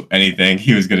know anything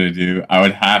he was gonna do, I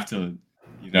would have to,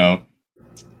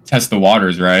 test the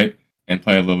waters, right, and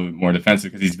play a little bit more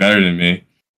defensive because he's better than me.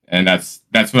 And that's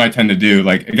what I tend to do.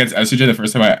 Like against Estrogen, the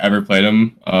first time I ever played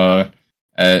him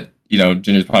at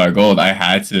Ginger's Pot of Gold, I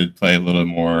had to play a little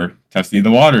more testing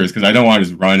the waters because I don't want to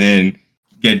just run in,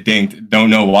 get dinked, don't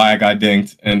know why I got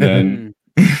dinked, and then,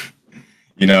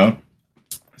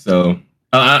 So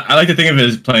I like to think of it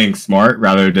as playing smart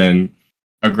rather than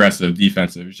aggressive,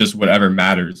 defensive. It's just whatever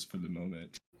matters for the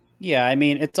moment. Yeah, I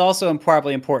mean, it's also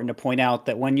probably important to point out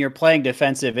that when you're playing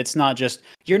defensive,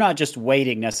 you're not just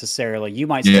waiting necessarily. You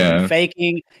might still be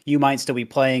faking. You might still be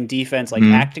playing defense, like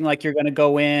acting like you're going to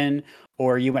go in,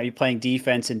 or you might be playing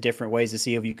defense in different ways to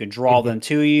see if you can draw them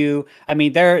to you. I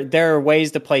mean, there are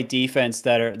ways to play defense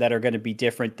that are going to be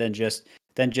different than just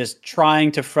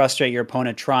trying to frustrate your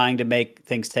opponent, trying to make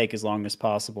things take as long as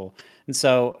possible. And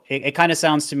so it kind of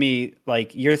sounds to me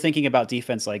like you're thinking about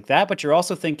defense like that, but you're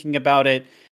also thinking about it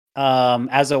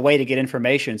as a way to get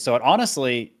information. So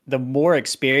honestly, the more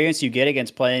experience you get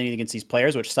against playing against these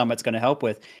players, which Summit's going to help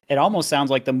with, it almost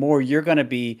sounds like the more you're going to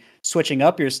be switching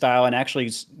up your style and actually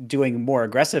doing more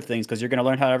aggressive things because you're going to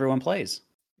learn how everyone plays.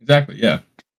 Exactly. Yeah.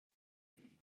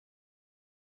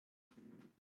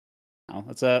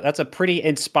 That's a pretty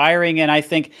inspiring, and I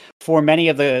think for many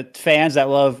of the fans that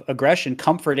love aggression,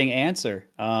 comforting answer.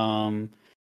 I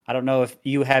don't know if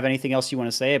you have anything else you want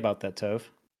to say about that, Tove.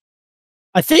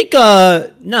 I think no,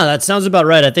 that sounds about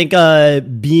right. I think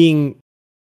being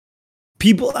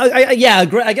people, I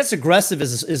guess aggressive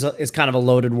is kind of a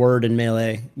loaded word in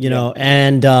Melee,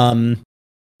 and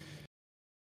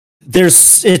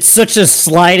it's such a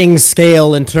sliding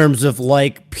scale in terms of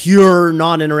like pure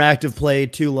non-interactive play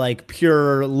to like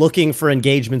pure looking for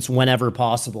engagements whenever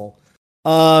possible.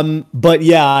 But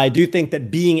yeah, I do think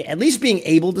that being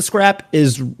able to scrap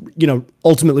is,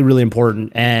 ultimately really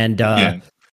important. And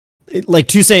like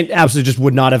Toussaint absolutely just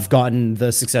would not have gotten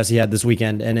the success he had this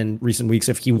weekend and in recent weeks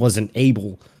if he wasn't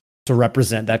able to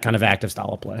represent that kind of active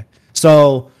style of play.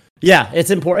 So yeah, it's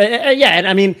important. Yeah, and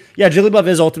I mean, Jigglypuff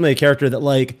is ultimately a character that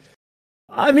like,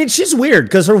 I mean, she's weird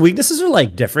because her weaknesses are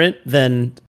like different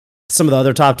than some of the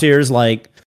other top tiers. Like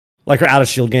her out of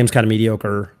shield game's kind of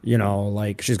mediocre,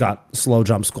 like she's got slow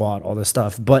jump squat, all this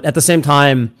stuff. But at the same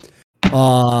time,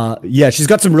 she's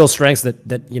got some real strengths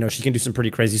that she can do some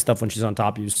pretty crazy stuff when she's on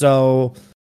top of you. So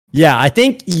yeah, I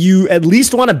think you at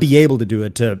least want to be able to do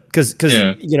it because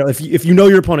if you know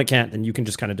your opponent can't, then you can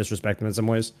just kind of disrespect them in some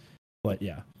ways. But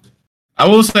yeah, I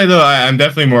will say though, I'm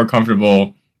definitely more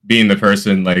comfortable being the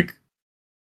person like.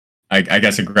 I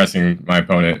guess aggressing my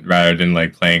opponent rather than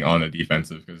like playing on the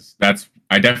defensive because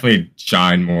I definitely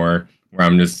shine more where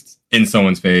I'm just in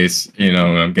someone's face, when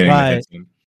I'm getting the hits in,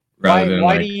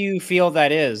 Why do you feel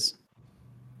that is?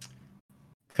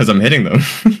 Because I'm hitting them.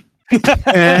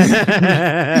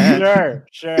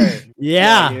 Sure.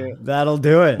 Yeah, that'll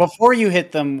do it. Before you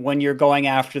hit them, when you're going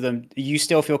after them, you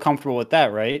still feel comfortable with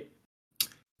that, right?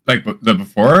 Like the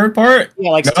before part?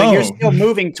 Yeah, like no. So you're still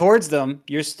moving towards them.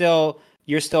 You're still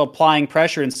applying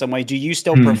pressure in some way. Do you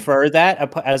still prefer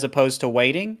that as opposed to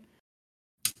waiting?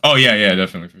 Oh, yeah,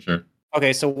 definitely, for sure.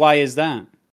 Okay, so why is that?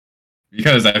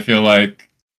 Because I feel like,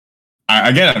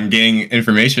 I'm gaining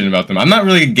information about them. I'm not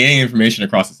really gaining information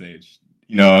across the stage.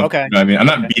 Okay. You know what I mean? I'm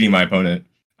not beating my opponent.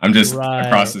 I'm just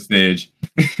across the stage.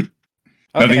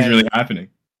 Nothing's really happening.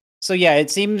 So yeah, it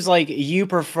seems like you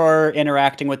prefer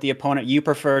interacting with the opponent. You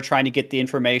prefer trying to get the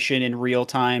information in real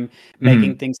time,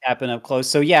 making things happen up close.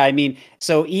 So yeah, I mean,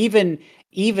 so even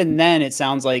then, it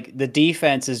sounds like the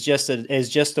defense is just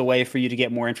a way for you to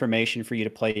get more information for you to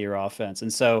play your offense.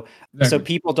 And so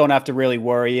people don't have to really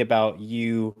worry about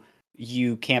you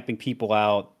camping people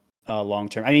out long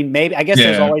term. I mean, maybe I guess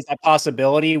there's always that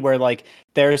possibility where like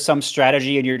there's some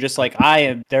strategy and you're just like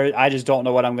I just don't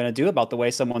know what I'm going to do about the way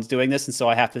someone's doing this, and so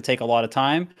I have to take a lot of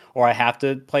time or I have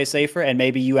to play safer, and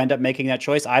maybe you end up making that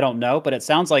choice. I don't know, but it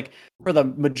sounds like for the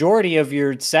majority of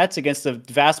your sets against the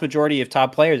vast majority of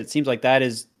top players, it seems like that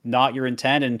is not your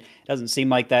intent, and it doesn't seem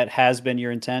like that has been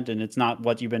your intent, and it's not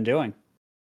what you've been doing.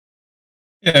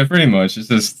 Yeah, pretty much. It's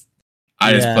just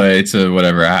I just play to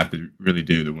whatever I have to really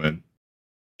do to win.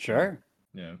 Sure.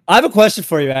 Yeah. I have a question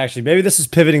for you, actually. Maybe this is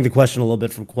pivoting the question a little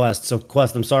bit from Quest. So,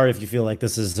 Quest, I'm sorry if you feel like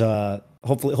this is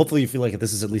hopefully you feel like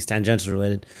this is at least tangentially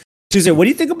related. Tuesday, what do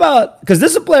you think about, because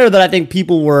this is a player that I think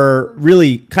people were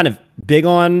really kind of big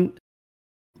on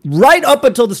right up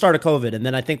until the start of COVID, and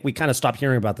then I think we kind of stopped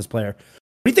hearing about this player.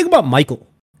 What do you think about Michael?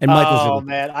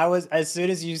 Man, I was, as soon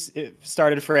as you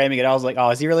started framing it, I was like, oh,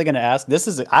 is he really going to ask?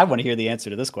 I want to hear the answer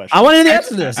to this question. I want to hear the answer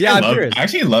to this. Yeah, I'm curious. I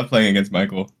actually love playing against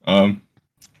Michael.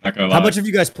 Not gonna lie. How much have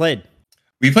you guys played?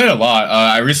 We played a lot.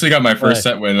 I recently got my first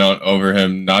set win over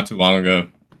him not too long ago.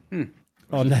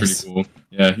 Oh, nice. Pretty cool.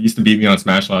 Yeah, he used to beat me on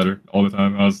Smash Ladder all the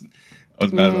time. I was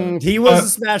mad about it. He was a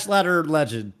Smash Ladder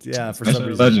legend. Yeah, for some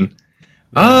reason. Legend.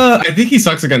 I think he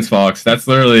sucks against Fox. That's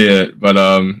literally it. But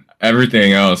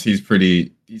everything else, he's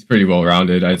pretty well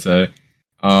rounded, I'd say.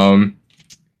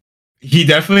 He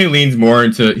definitely leans more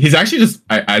into. He's actually just,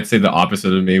 I'd say, the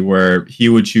opposite of me, where he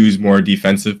would choose more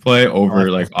defensive play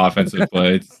over like offensive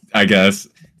play. I guess,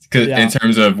 in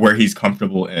terms of where he's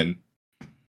comfortable in.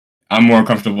 I'm more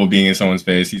comfortable being in someone's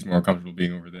face. He's more comfortable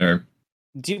being over there.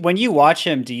 When you watch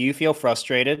him, do you feel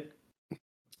frustrated?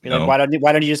 You're like, why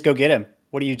don't you just go get him?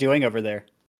 What are you doing over there?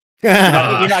 You're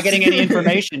not getting any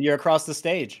information. You're across the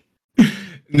stage.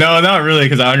 No, not really,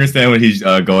 because I understand what he's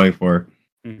going for.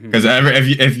 Because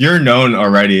if you're known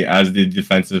already as the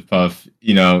defensive puff,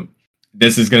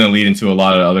 this is going to lead into a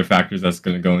lot of other factors that's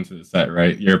going to go into the set,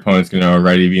 right? Your opponent's going to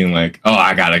already be like, oh,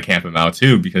 I got to camp him out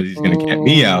too because he's going to camp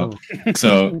me out.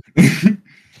 So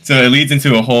it leads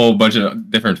into a whole bunch of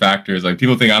different factors. Like,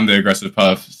 people think I'm the aggressive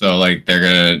puff, so like they're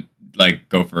going to like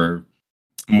go for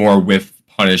more with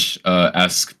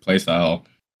punish-esque playstyle.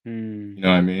 You know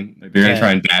what I mean? Like, they're going to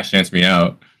try and dash dance me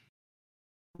out.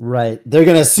 Right. They're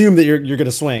going to assume that you're going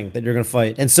to swing, that you're going to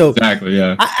fight. And so exactly,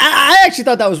 yeah. I actually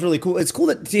thought that was really cool. It's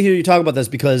cool to hear you talk about this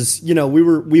because, we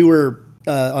were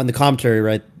on the commentary,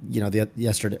 right?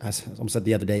 Yesterday, I almost said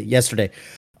the other day, yesterday,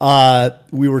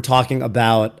 we were talking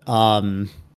about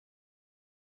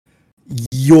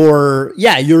you're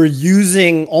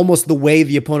using almost the way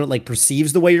the opponent like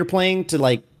perceives the way you're playing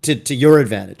to your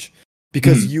advantage,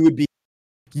 because you would be,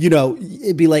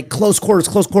 it'd be like close quarters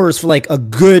for like a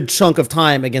good chunk of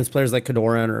time against players like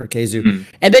Kodorin or Keizu.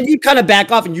 And then you kind of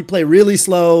back off and you play really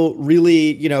slow,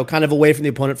 really, kind of away from the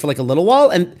opponent for like a little while.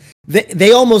 And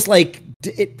they almost like,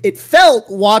 it felt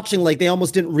watching like they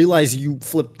almost didn't realize you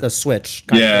flipped the switch.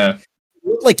 Yeah. It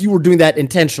looked like you were doing that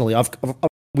intentionally.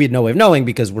 We had no way of knowing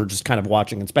because we're just kind of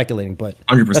watching and speculating, but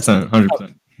 100%.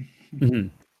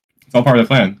 It's all part of the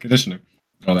plan, conditioning,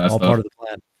 all that stuff. Part of the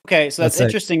plan. Okay, so that's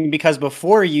interesting because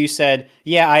before you said,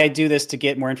 yeah, I do this to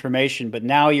get more information, but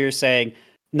now you're saying,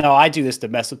 no, I do this to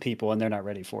mess with people and they're not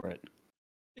ready for it.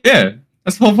 Yeah,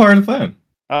 that's the whole part of the plan.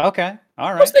 Okay,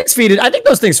 all right. I think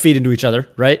those things feed into each other,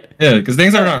 right? Yeah, because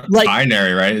things are not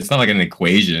binary, right? It's not like an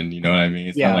equation, you know what I mean?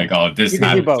 It's not like, oh, this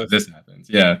happens, so this happens.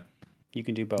 Yeah. You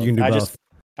can do both. You can do both.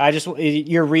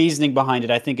 Your reasoning behind it,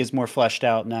 I think, is more fleshed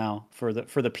out now for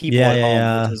the people at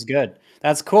home, which is good.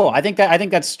 That's cool. I think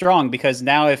that's strong because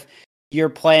now if you're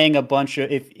playing a bunch of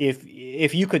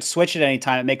if you could switch at any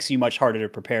time, it makes you much harder to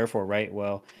prepare for, right?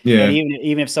 Well, yeah.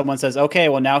 Even if someone says, okay,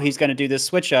 well now he's going to do this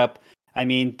switch up. I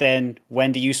mean, then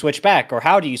when do you switch back, or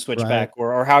how do you switch back,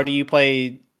 or how do you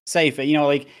play safe?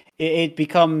 It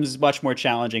becomes much more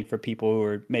challenging for people who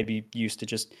are maybe used to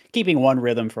just keeping one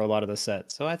rhythm for a lot of the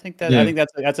set. So I think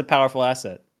that's a powerful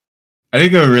asset. I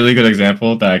think a really good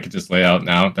example that I could just lay out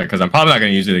now, because I'm probably not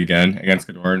going to use it again against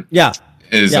Kodorin.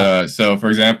 So for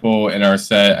example, in our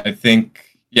set, I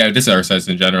think, just our sets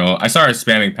in general, I started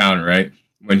spamming Pound, right?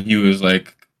 When he was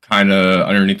like kind of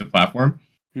underneath the platform.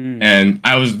 And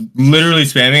I was literally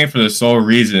spamming it for the sole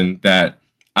reason that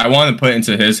I want to put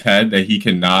into his head that he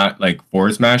cannot like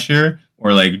forward smash here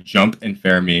or like jump and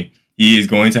fair me. He is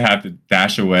going to have to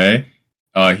dash away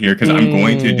here because I'm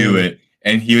going to do it.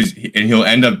 And he'll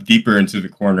end up deeper into the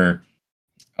corner.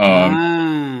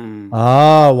 Oh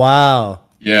wow!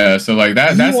 Yeah, so like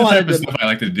that's the type of stuff I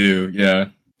like to do. Yeah,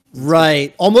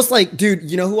 right. Almost like, dude,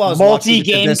 you know who I was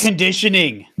multi-game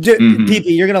conditioning.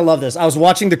 PP, you're gonna love this. I was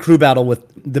watching the crew battle with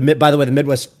the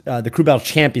Midwest, the crew battle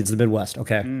champions of the Midwest.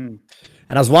 Okay, and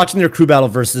I was watching their crew battle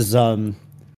versus I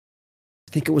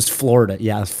think it was Florida.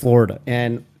 Yeah, it's Florida,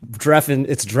 and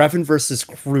It's Dreffin versus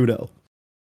Crudo,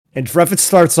 and Dreffin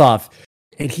starts off.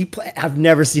 And I've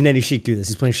never seen any Sheik do this.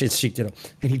 He's playing Sheik Ditto.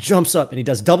 And he jumps up and he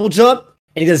does double jump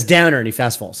and he does downer and he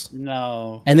fast falls.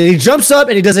 No. And then he jumps up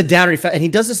and he does a downer and he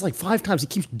does this like 5 times. He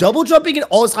keeps double jumping it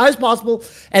all as high as possible.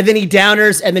 And then he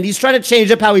downers and then he's trying to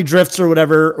change up how he drifts or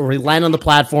whatever, or he land on the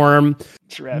platform.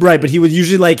 Right. But he would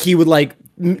usually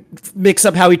mix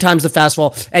up how he times the fast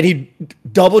fall, and he'd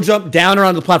double jump downer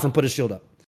on the platform, put his shield up.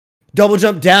 Double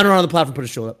jump downer on the platform, put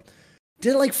his shield up.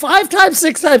 Did it like 5 times,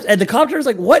 6 times, and the commentator's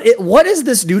like, "What is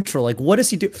this neutral? Like, what does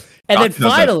he do?" And then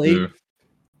finally,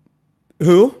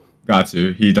 who?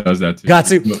 Gatsu, he does that too.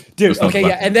 Gatsu, dude. Okay,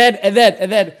 yeah, and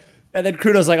then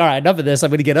Crudo's like, "All right, enough of this.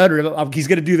 I'm gonna get under him. He's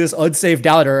gonna do this unsafe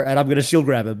downer, and I'm gonna shield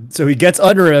grab him." So he gets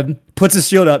under him, puts his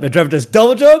shield up, and Trevor does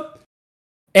double jump,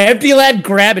 empty land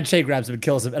grab, and chain grabs him and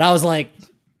kills him. And I was like,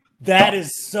 "That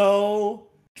is so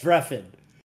Dreffin."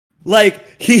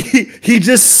 Like he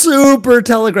just super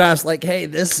telegraphs like, hey,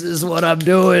 this is what I'm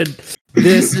doing.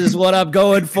 This is what I'm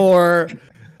going for.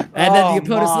 And then the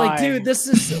opponent's like, dude,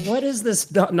 what is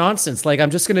this nonsense? Like,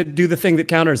 I'm just going to do the thing that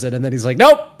counters it. And then he's like,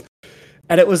 nope.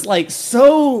 and it was like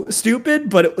so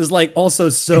stupid, but it was like also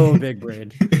so big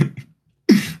brain.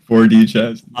 4D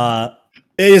chess.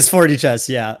 It is 4D chess.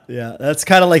 Yeah. That's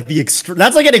kind of like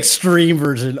that's like an extreme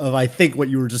version of I think what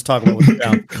you were just talking about with the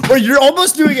down, where you're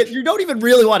almost doing it. You don't even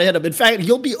really want to hit him. In fact,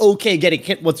 you'll be okay getting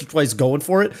hit once or twice going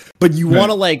for it, but you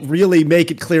want to like really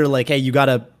make it clear, like, hey, you got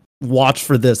to watch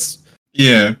for this.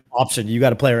 Option. You got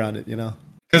to play around it.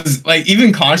 Because like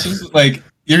even consciously, like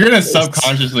you're gonna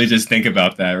subconsciously just think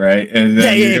about that, right? And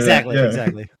then exactly.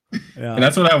 Yeah. And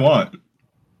that's what I want.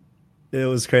 It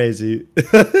was crazy.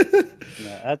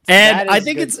 That I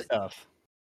think it's stuff.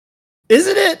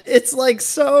 Isn't it? It's like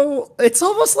so. It's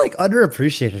almost like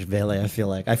underappreciated, Melee. I feel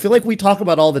like we talk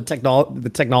about all the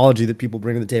technology that people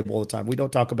bring to the table all the time. We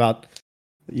don't talk about,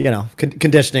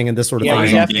 conditioning and this sort of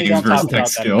thing. Yeah, games versus tech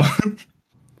skill.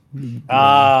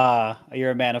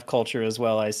 You're a man of culture as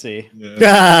well. I see.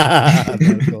 Yeah.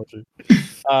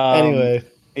 Anyway.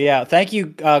 Yeah. Thank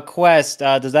you, Quest.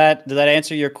 Does that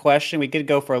answer your question? We could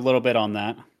go for a little bit on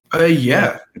that.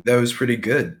 Yeah, that was pretty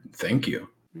good. Thank you.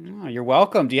 Oh, you're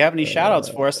welcome. Do you have any shout outs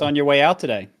for us on your way out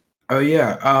today? Oh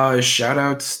yeah. Shout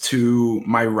outs to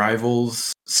my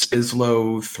rivals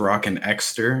Spizlo, Throck, and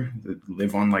Exter that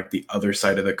live on like the other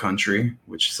side of the country,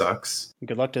 which sucks.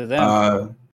 Good luck to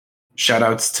them. Shout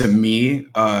outs to me.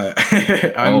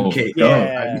 I'm K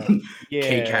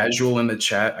Casual in the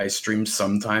chat. I stream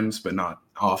sometimes, but not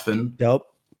often.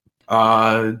 Dope.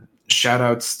 Shout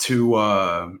outs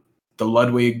to the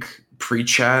Ludwig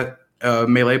pre-chat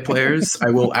Melee players. I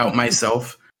will out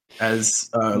myself as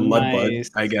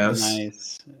Ludbud, I guess.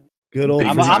 Nice. Good old.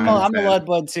 I'm a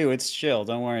Ludbud too. It's chill.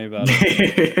 Don't worry about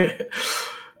it.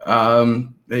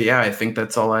 Yeah, I think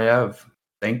that's all I have.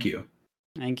 Thank you.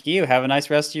 Thank you. Have a nice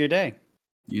rest of your day.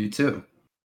 You too.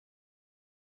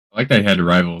 I like that you had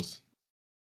rivals.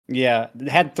 Yeah, it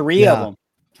had three of them.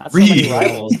 That's so many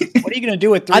rivals. What are you going to do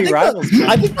with three rivals?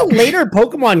 I think the later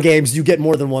Pokemon games, you get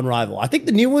more than one rival. I think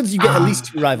the new ones, you get at least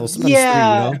two rivals. Sometimes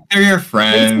three, they're your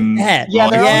friends. Yeah,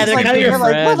 they're kind of your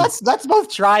friends. Well, let's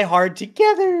both try hard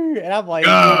together. And I'm like,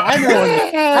 I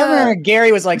remember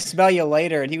Gary was like, "Smell you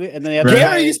later," and then the other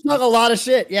Gary used to talk a lot of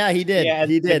shit. Yeah, he did. Yeah,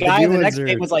 he did. The guy in the next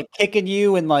game was like kicking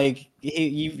you, and like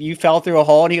you fell through a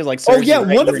hole, and he was like, "Oh yeah,"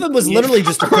 one of them was literally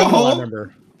just a criminal. I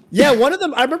remember. Yeah, one of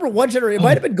them. I remember one generation. It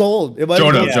might have been Gold. It might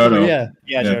Johto.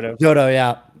 Yeah, Johto. Johto.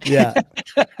 Yeah.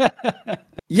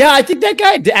 Yeah, I think that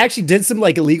guy actually did some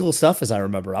like illegal stuff, as I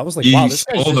remember. I was like, wow, this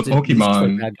guy's stole the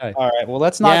Pokemon. Bad guy. All right, well,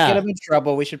 let's not get him in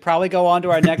trouble. We should probably go on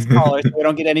to our next caller so we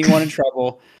don't get anyone in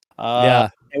trouble.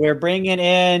 And we're bringing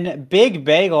in Big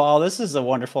Bagel. Oh, this is a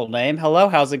wonderful name. Hello,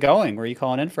 how's it going? Where are you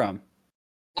calling in from?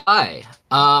 Hi,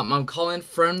 I'm calling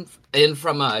from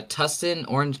Tustin,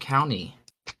 Orange County.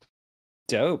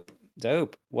 Dope.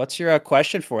 What's your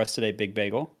question for us today, Big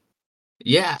Bagel?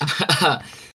 Yeah.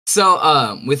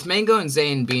 So, with Mango and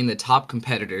Zane being the top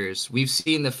competitors, we've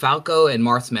seen the Falco and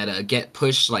Marth meta get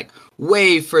pushed like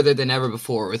way further than ever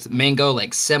before, with Mango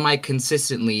like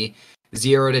semi-consistently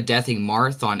 0-to-deathing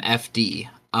Marth on FD.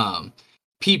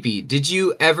 PP, did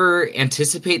you ever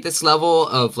anticipate this level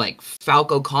of like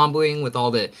Falco comboing with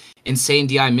all the insane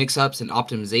DI mix-ups and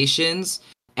optimizations?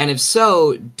 And if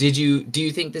so, do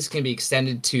you think this can be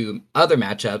extended to other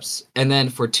matchups? And then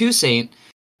for Toussaint,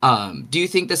 do you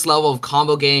think this level of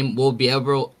combo game will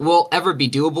ever be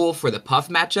doable for the Puff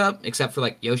matchup, except for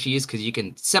like Yoshi's, because you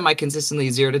can semi-consistently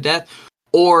 0-to-death?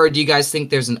 Or do you guys think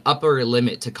there's an upper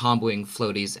limit to comboing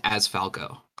floaties as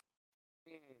Falco?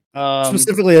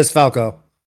 Specifically as Falco.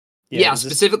 Yeah,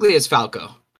 specifically as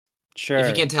Falco. Sure. If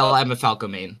you can't tell, I'm a Falco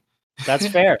main. That's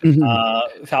fair.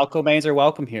 Falco mains are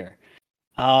welcome here.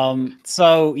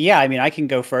 So yeah, I mean, I can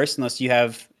go first unless you'd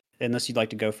like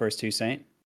to go first too, Saint.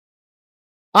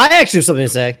 I actually have something to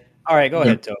say. All right, go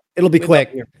ahead, Tope. It'll be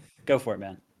quick. Go for it,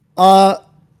 man.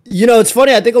 It's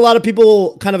funny. I think a lot of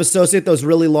people kind of associate those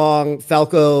really long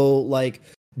Falco like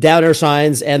downer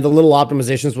shines and the little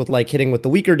optimizations with like hitting with the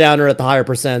weaker downer at the higher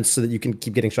percents so that you can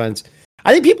keep getting shines.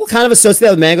 I think people kind of associate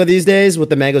that with Mango these days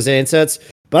with the Mango Zane sets.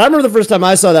 But I remember the first time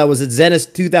I saw that was at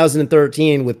Zenith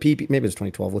 2013 with PP, maybe it was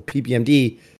 2012 with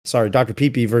PPMD. Sorry, Dr.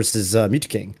 PP versus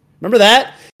Mewtwo. Remember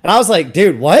that? And I was like,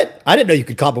 dude, what? I didn't know you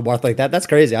could combo Marth like that. That's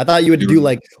crazy. I thought you had to do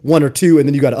like one or two and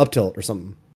then you got to up tilt or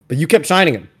something. But you kept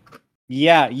shining him.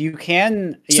 Yeah, you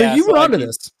can. So you were onto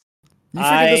this. You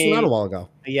figured this one out a while ago.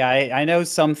 Yeah, I know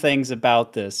some things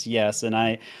about this. Yes, and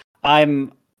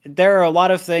I'm. There are a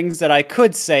lot of things that I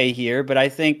could say here, but I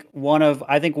think what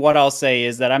I'll say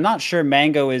is that I'm not sure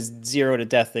Mango is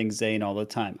 0-to-deathing Zane all the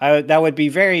time. I think that would be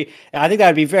very,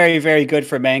 very good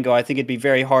for Mango. I think it'd be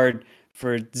very hard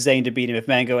for Zane to beat him if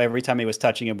Mango every time he was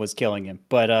touching him was killing him.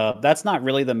 But that's not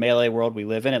really the melee world we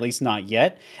live in, at least not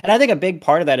yet. And I think a big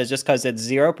part of that is just because at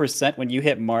 0% when you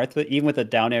hit Marth, even with a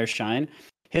down air shine,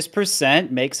 his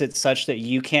percent makes it such that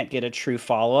you can't get a true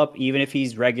follow-up, even if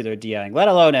he's regular DIing, let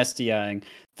alone SDIing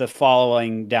the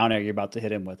following down air you're about to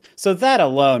hit him with. So that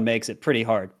alone makes it pretty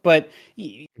hard. But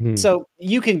so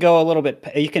you can go a little bit,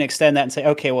 you can extend that and say,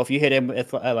 okay, well, if you hit him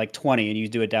at like 20 and you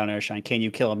do a down air shine, can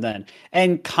you kill him then?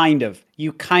 And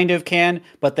you kind of can,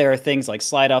 but there are things like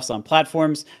slide offs on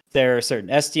platforms. There are certain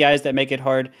SDIs that make it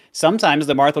hard. Sometimes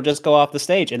the Marth will just go off the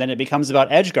stage and then it becomes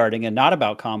about edge guarding and not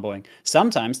about comboing.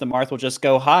 Sometimes the Marth will just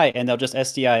go high and they'll just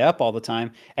SDI up all the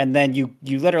time. And then you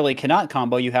literally cannot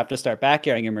combo. You have to start back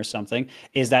airing him or something.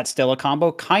 Is that still a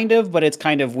combo? Kind of, but it's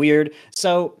kind of weird.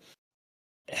 So,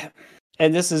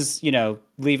 and this is,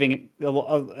 leaving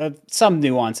some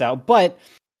nuance out, but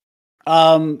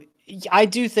I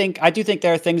do think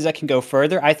there are things that can go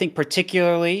further. I think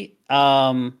particularly,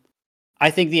 I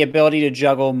think the ability to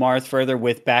juggle Marth further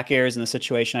with back airs in the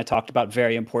situation I talked about,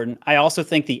 very important. I also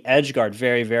think the edge guard,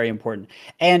 very, very important.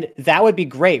 And that would be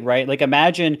great, right? Like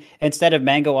imagine instead of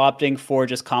Mango opting for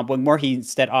just comboing more, he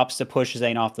instead opts to push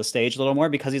Zane off the stage a little more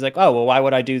because he's like, oh, well, why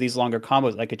would I do these longer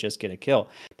combos? I could just get a kill.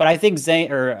 But I think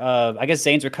I guess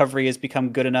Zane's recovery has become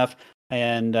good enough,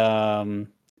 and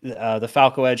the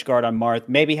Falco edge guard on Marth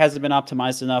maybe hasn't been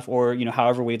optimized enough, or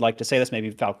however we'd like to say this.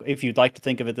 Maybe Falco, if you'd like to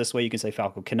think of it this way, you can say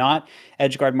Falco cannot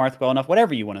edge guard Marth well enough,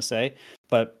 whatever you want to say.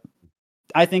 But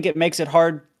I think it makes it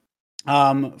hard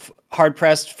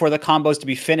pressed for the combos to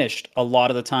be finished a lot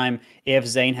of the time if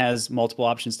Zane has multiple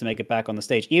options to make it back on the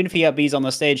stage. Even if he up B's on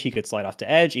the stage, he could slide off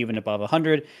to edge even above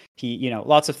 100. He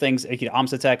lots of things,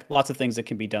 Omsa tech, lots of things that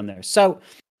can be done there. So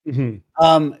do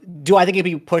I think it'd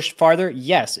be pushed farther?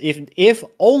 Yes, if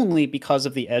only because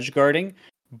of the edge guarding.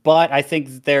 But I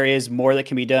think there is more that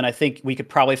can be done. I think we could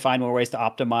probably find more ways to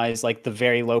optimize like the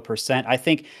very low percent. I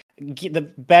think the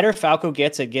better Falco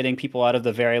gets at getting people out of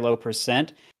the very low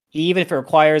percent, even if it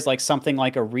requires like something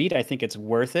like a read, I think it's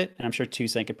worth it. And I'm sure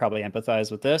Toussaint could probably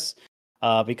empathize with this.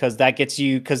 Because that gets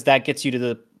you to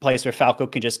the place where Falco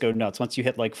can just go nuts. Once you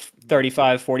hit like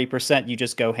 35, 40%, you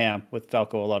just go ham with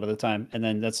Falco a lot of the time. And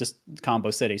then that's just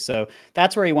combo city. So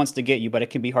that's where he wants to get you, but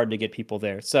it can be hard to get people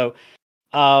there. So,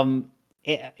 in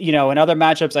other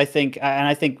matchups, I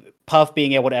think Puff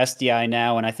being able to SDI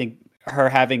now, and I think her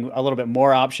having a little bit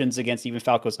more options against even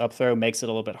Falco's up throw makes it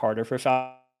a little bit harder for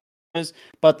Falco.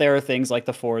 But there are things like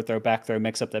the forward throw, back throw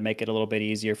mix up that make it a little bit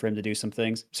easier for him to do some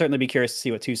things. Certainly be curious to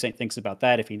see what Toussaint thinks about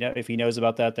that. If he knows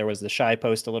about that. There was the Shy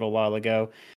post a little while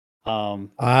ago.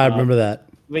 I remember that.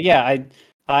 But yeah,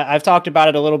 I've talked about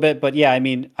it a little bit, but yeah, I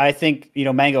mean, I think,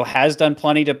 Mango has done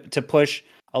plenty to push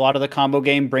a lot of the combo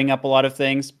game, bring up a lot of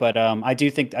things, but I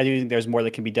do think there's more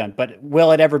that can be done. But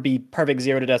will it ever be perfect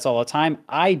 0 to deaths all the time?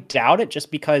 I doubt it,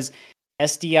 just because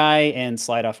SDI and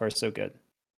slide off are so good.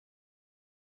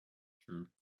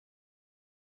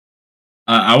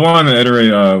 I want to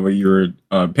iterate what you were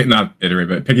not iterate,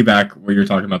 but piggyback what you're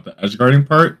talking about, the edge guarding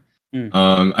part.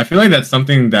 I feel like that's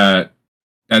something that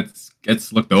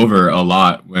gets looked over a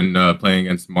lot when playing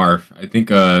against Marth. I think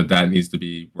that needs to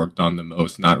be worked on the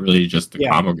most, not really just the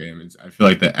combo game. I feel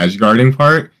like the edge guarding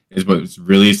part is what's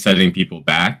really setting people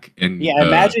back. And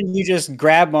imagine you just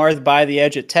grab Marth by the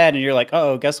edge at 10 and you're like,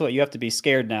 oh, guess what? You have to be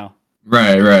scared now.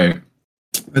 Right.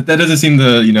 But that doesn't seem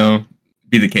to,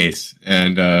 be the case.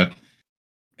 And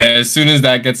as soon as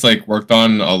that gets like worked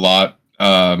on a lot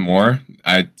more,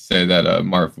 I'd say that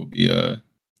Marth will be a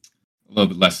little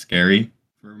bit less scary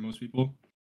for most people.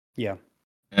 Yeah.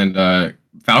 And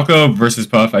Falco versus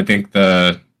Puff, I think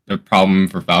the problem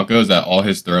for Falco is that all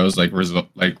his throws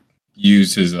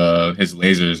use his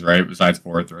lasers, right? Besides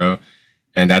forward throw.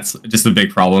 And that's just a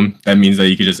big problem. That means that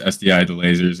you could just SDI the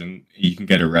lasers and you can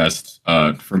get a rest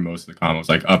for most of the combos.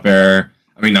 Like up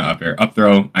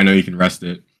throw, I know you can rest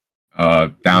it.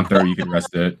 Down throw, you can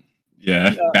rest it.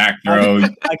 Yeah, back throw.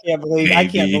 I can't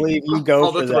believe you go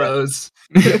all for the throws.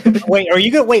 Wait, are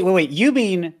you going? Wait. You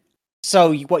mean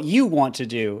so? What you want to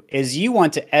do is you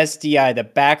want to SDI the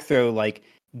back throw like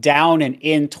down and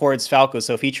in towards Falco.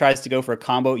 So if he tries to go for a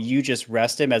combo, you just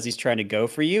rest him as he's trying to go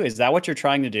for you. Is that what you're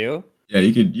trying to do? Yeah,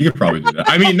 you could probably do that.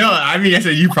 I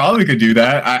said you probably could do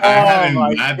that. I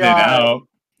haven't mapped it out.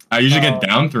 I usually get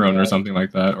down thrown or something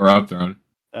like that, or up thrown.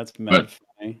 That's mad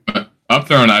funny. But up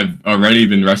thrown, I've already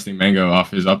been resting Mango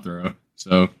off his up throw.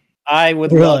 So I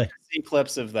would love to see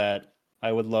clips of that.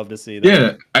 I would love to see that.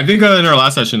 Yeah, I think in our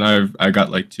last session, I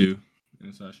got like 2 in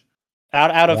a session.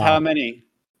 Out of how many?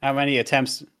 How many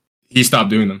attempts? He stopped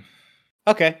doing them.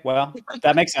 Okay, well,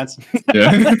 that makes sense.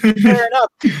 Yeah. Fair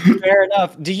enough. Fair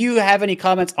enough. Do you have any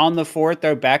comments on the forward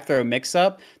throw, back throw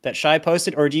mix-up that Shy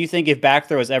posted? Or do you think if back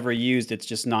throw is ever used, it's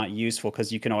just not useful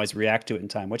because you can always react to it in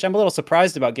time? Which I'm a little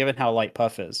surprised about given how light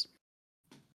Puff is.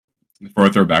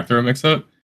 Forward throw, back throw mix-up?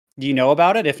 Do you know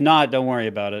about it? If not, don't worry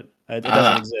about it. It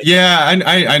doesn't exist. Yeah,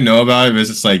 I know about it, but it's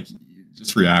just like,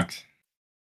 just react.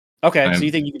 Okay, so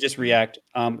you think you can just react.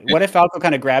 What if Falco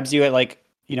kind of grabs you at like,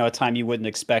 a time you wouldn't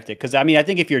expect it? Because I mean, I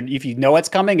think if you know it's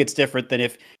coming, it's different than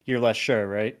if you're less sure,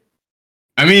 right?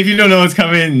 I mean, if you don't know what's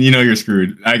coming, you're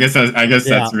screwed. I guess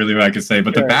that's really what I could say.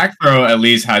 But the back throw at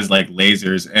least has like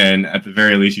lasers, and at the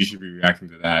very least, you should be reacting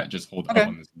to that. Just hold up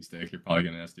on this mistake. You're probably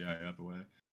gonna SDI up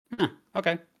away.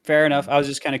 Okay, fair enough. I was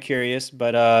just kind of curious,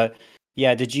 but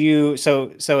yeah. Did you?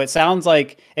 So it sounds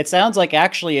like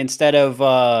actually instead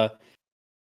of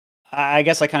I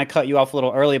guess I kind of cut you off a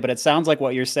little early, but it sounds like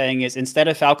what you're saying is instead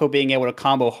of Falco being able to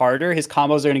combo harder, his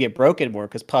combos are going to get broken more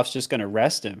because Puff's just going to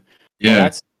rest him.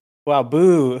 Yeah. Wow,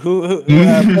 boo. Who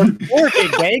poor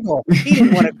Big Bagel. He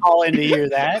didn't want to call in to hear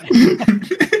that. You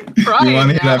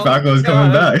want to hear that Falco's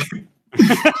coming back.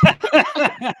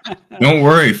 Don't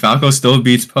worry, Falco still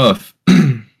beats Puff.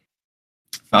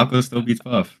 Falco still beats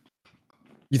Puff.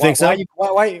 You think so?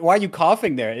 Why are you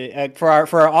coughing there? For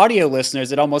our audio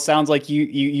listeners, it almost sounds like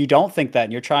you don't think that,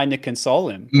 and you're trying to console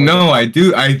him. No, I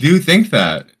do think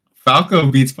that Falco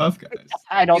beats Puff, guys.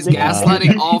 I don't think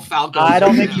gaslighting all Falco. I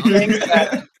don't think he thinks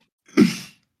that.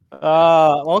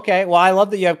 Okay. Well, I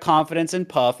love that you have confidence in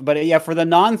Puff, but yeah, for the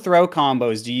non-throw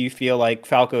combos, do you feel like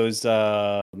Falco's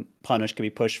punish can be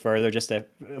pushed further? Just to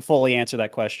fully answer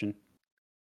that question.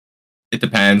 It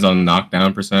depends on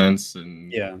knockdown percents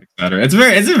and et cetera. It's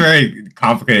a very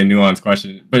complicated, nuanced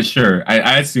question, but sure,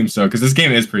 I assume so because this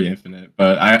game is pretty infinite.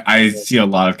 But I see a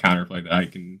lot of counterplay that I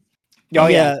can. Oh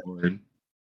yeah.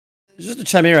 Just to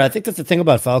chime in here, I think that the thing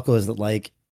about Falco is that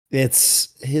like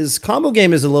it's his combo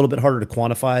game is a little bit harder to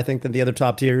quantify, I think, than the other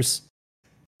top tiers.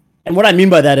 And what I mean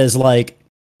by that is like,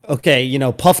 okay,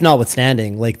 Puff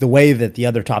notwithstanding, like the way that the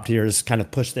other top tiers kind of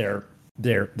push their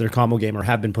combo game or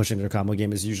have been pushing their combo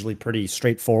game is usually pretty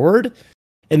straightforward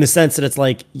in the sense that it's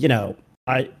like,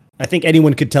 I think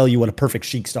anyone could tell you what a perfect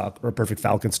Sheik stock or a perfect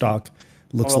Falcon stock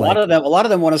looks like. A lot of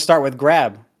them want to start with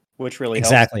grab, which really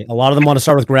exactly helps. A lot of them want to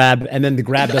start with grab, and then the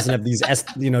grab doesn't have these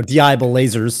DI-able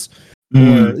lasers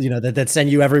or that send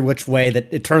you every which way that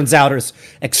it turns out is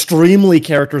extremely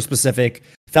character specific.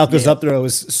 Falco's up throw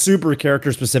is super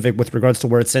character specific with regards to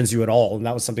where it sends you at all, and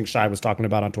that was something Shy was talking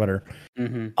about on Twitter.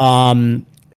 And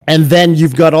then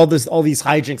you've got all these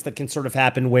hijinks that can sort of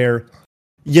happen where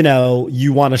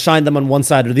you want to shine them on one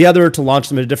side or the other to launch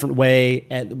them in a different way,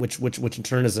 and which in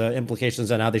turn has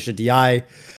implications on how they should DI.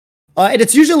 And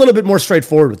it's usually a little bit more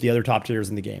straightforward with the other top tiers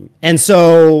in the game, and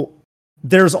so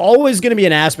there's always going to be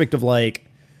an aspect of like.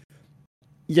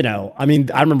 I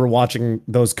remember watching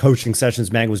those coaching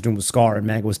sessions Manga was doing with Scar, and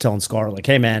Manga was telling Scar, like,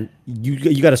 hey, man,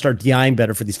 you got to start DIing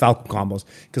better for these Falco combos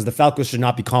because the Falcos should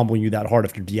not be comboing you that hard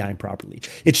if you're DIing properly.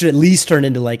 It should at least turn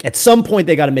into, like, at some point,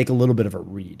 they got to make a little bit of a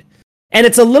read. And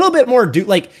it's a little bit more,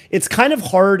 it's kind of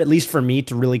hard, at least for me,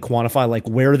 to really quantify, like,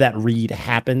 where that read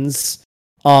happens.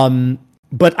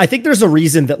 But I think there's a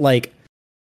reason that, like,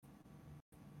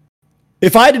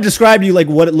 if I had to describe to you, like,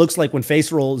 what it looks like when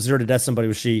face roll 0 to death somebody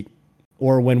with Sheik,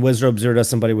 or when Wizrobe 0 does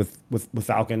somebody with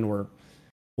Falcon,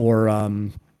 or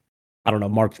I don't know,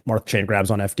 Marth chain grabs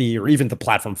on FD, or even the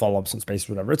platform follow-ups in space,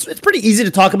 or whatever. It's pretty easy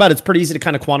to talk about. It's pretty easy to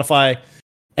kind of quantify.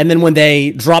 And then when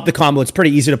they drop the combo, it's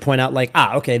pretty easy to point out, like,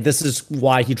 okay, this is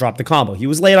why he dropped the combo. He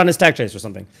was late on his tech chase or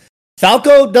something.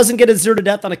 Falco doesn't get a 0 to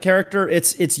death on a character.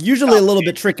 It's usually a little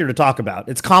bit trickier to talk about.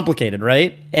 It's complicated,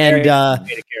 right? And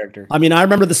character. I mean, I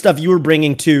remember the stuff you were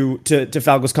bringing to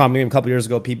Falco's combo game a couple years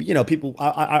ago. People.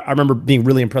 I remember being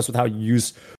really impressed with how you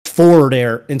use forward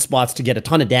air in spots to get a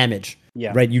ton of damage.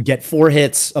 Yeah. Right. You get 4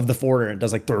 hits of the forward air. And it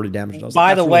does like 30 damage.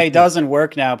 By the way, it doesn't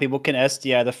work now. People can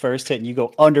SDI the first hit, and you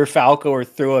go under Falco or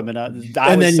through him. And I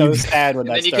was so sad when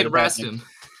that started. And then you can rest him.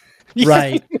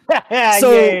 Right.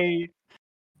 So. Yay.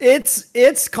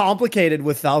 It's complicated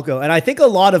with Falco, and I think a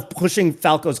lot of pushing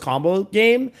Falco's combo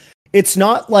game, it's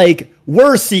not like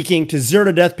we're seeking to 0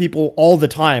 to death people all the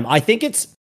time. I think it's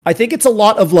a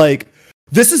lot of like,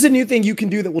 this is a new thing you can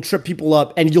do that will trip people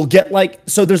up, and you'll get like,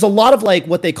 so there's a lot of like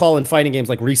what they call in fighting games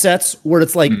like resets, where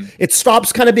it's like it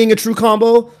stops kind of being a true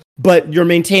combo, but you're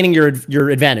maintaining your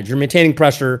advantage. You're maintaining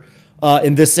pressure.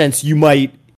 In this sense, you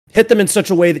might hit them in such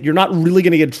a way that you're not really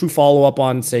going to get a true follow up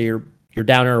on, say, your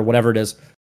downer or whatever it is.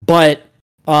 But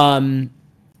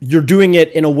you're doing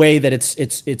it in a way that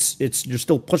it's you're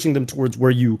still pushing them towards where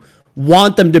you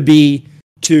want them to be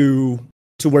to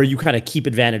to where you kind of keep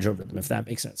advantage over them, if that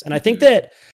makes sense. And I think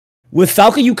that with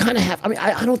Falco, you kind of have. I mean,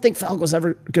 I don't think Falco's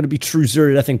ever going to be true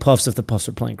Zerd. I think Puffs, if the Puffs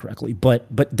are playing correctly, but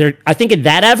there, I think in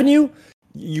that avenue,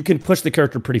 you can push the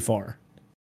character pretty far.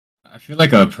 I feel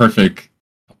like a perfect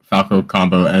Falco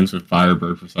combo ends with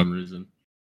Firebird for some reason.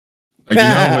 Like,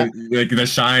 like the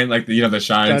shine, like the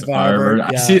shine to Firebird. Yeah.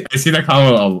 I see that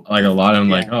combo like a lot. And I'm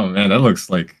like, oh man, that looks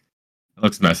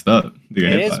messed up. It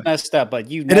is messed up,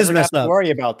 but you never have to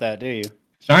worry about that, do you?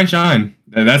 Shine.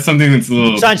 That's something that's a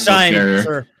little shine.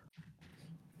 Sure.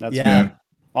 That's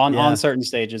on certain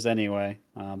stages anyway.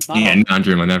 Non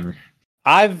Dreamland never.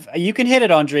 You can hit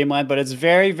it on Dreamland, but it's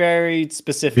very, very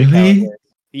specific. Really?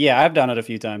 Yeah, I've done it a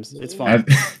few times. It's fun.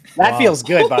 That feels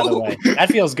good, by the way.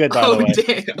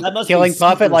 Damn. Killing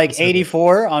Puff at like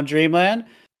 84 on Dreamland.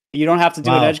 You don't have to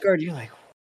do an edge guard. You're like,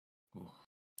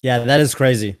 yeah, that is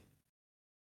crazy.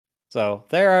 So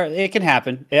it can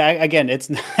happen. Again, it's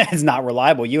not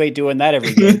reliable. You ain't doing that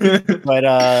every game, but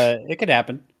it could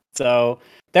happen. So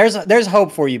there's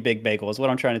hope for you, Big Bagel, is what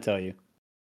I'm trying to tell you.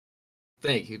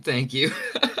 Thank you.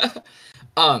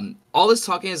 All this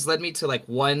talking has led me to like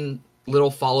one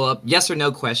little follow-up yes or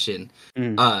no question.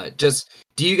 Just,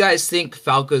 do you guys think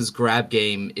Falco's grab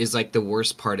game is like the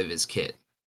worst part of his kit?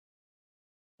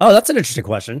 Oh, that's an interesting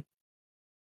question.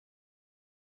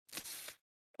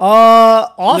 The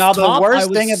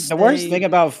worst thing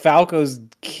about Falco's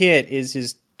kit is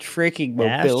his tricking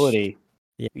mobility.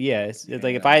 Yeah, it's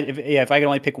like if I could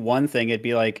only pick one thing, it'd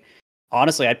be like,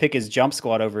 honestly, I'd pick his jump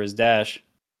squat over his dash.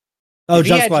 Oh,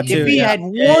 jump squat too. If he had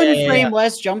one frame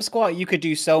less jump squat, you could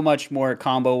do so much more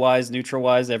combo wise, neutral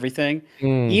wise, everything.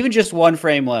 Even just one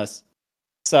frame less.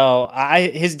 So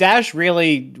his dash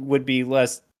really would be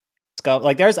less.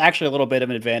 Like there's actually a little bit of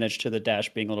an advantage to the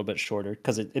dash being a little bit shorter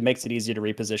because it makes it easier to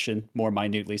reposition more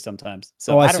minutely sometimes.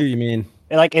 So I see what you mean.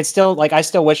 Like it's still like I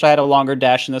still wish I had a longer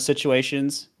dash in those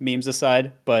situations, memes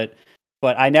aside, but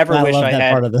I never wish I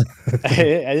had. Part of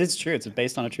it's true. It's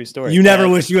based on a true story. You never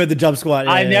wish you had the jump squat.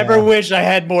 I never wish I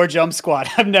had more jump squat.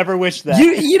 I've never wished that.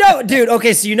 You know, dude.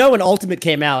 Okay, so when Ultimate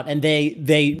came out and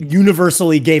they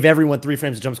universally gave everyone 3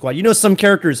 frames of jump squat. You know, some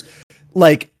characters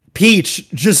like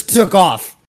Peach just took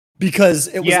off. Because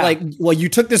it was like, well, you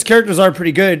took this character's art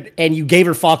pretty good, and you gave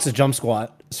her Fox a jump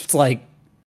squat. So it's like,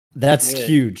 that's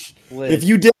huge. If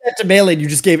you did that to Melee and you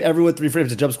just gave everyone 3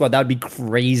 frames of jump squat, that would be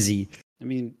crazy. I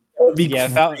mean,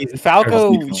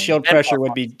 Falco shield pressure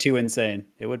would be too insane.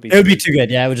 It would be. It would be too good.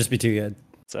 Yeah, it would just be too good.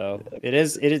 So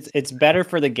it's better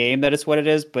for the game that it's what it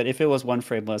is. But if it was 1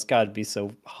 frame less, God, it'd be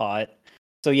so hot.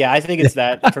 So yeah, I think it's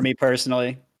that for me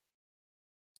personally.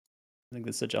 I think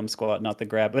it's a jump squat, not the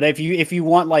grab. But if you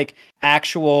want like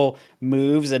actual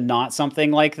moves and not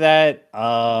something like that,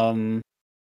 I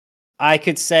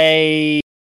could say.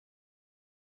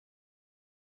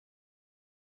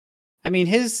 I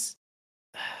mean,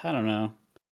 I don't know.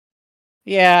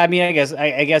 Yeah, I mean, I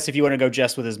guess if you want to go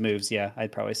just with his moves, yeah,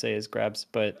 I'd probably say his grabs.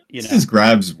 But his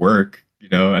grabs work.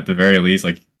 At the very least,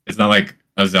 like it's not like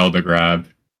a Zelda grab,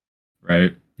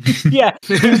 right? Yeah,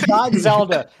 it's not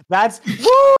Zelda. That's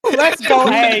woo. Let's go.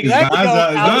 Hey, let's go.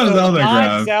 Not Zelda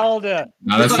grab. Zelda.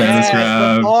 Not a Samus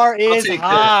grab. The bar is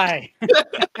high.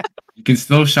 You can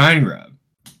still shine grab.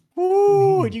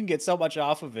 Woo! You can get so much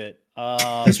off of it.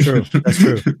 That's true.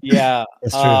 Yeah.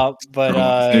 That's true.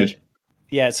 But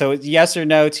yeah. So yes or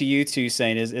no to you two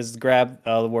saying is grab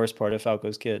the worst part of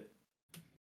Falco's kit?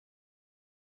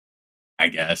 I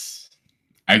guess.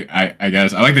 I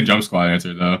guess I like the jump squat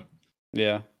answer though.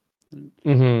 Yeah.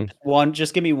 Mm-hmm.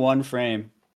 Just give me 1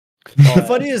 frame. The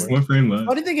funny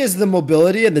thing is the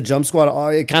mobility and the jump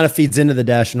squat. It kind of feeds into the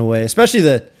dash in a way, especially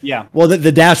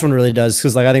the dash one really does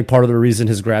because like I think part of the reason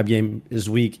his grab game is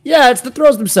weak. Yeah, it's the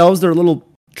throws themselves. They're a little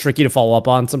tricky to follow up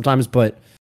on sometimes, but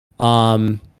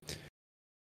yeah,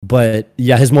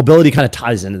 his mobility kind of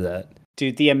ties into that.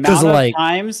 Dude, the amount of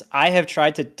times I have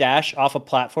tried to dash off a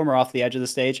platform or off the edge of the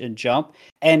stage and jump,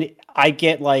 and I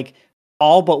get like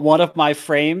all but one of my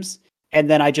frames, and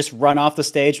then I just run off the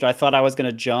stage, but I thought I was going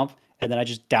to jump, and then I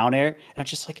just down air, and I'm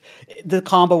just like, the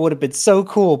combo would have been so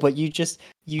cool, but you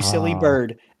silly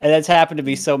bird. And that's happened to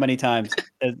me so many times.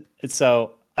 And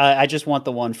so I just want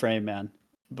the 1 frame, man.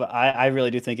 But I really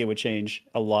do think it would change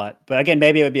a lot. But again,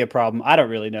 maybe it would be a problem. I don't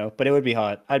really know, but it would be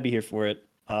hot. I'd be here for it.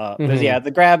 But yeah, the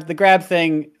grab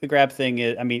thing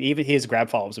is, I mean, even his grab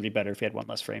follows would be better if he had 1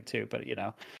 less frame too, but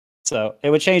so it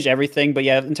would change everything. But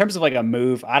yeah, in terms of like a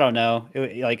move, I don't know.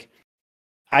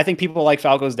 I think people like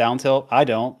Falco's down tilt. I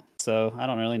don't. So I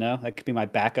don't really know. That could be my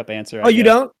backup answer. Oh, you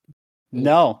don't?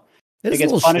 No. It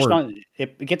gets punished short.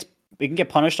 It gets get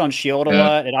punished on shield a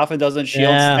lot. It often doesn't shield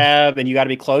stab, and you got to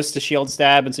be close to shield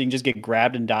stab, and so you can just get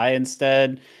grabbed and die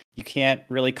instead. You can't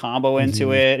really combo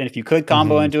into it, and if you could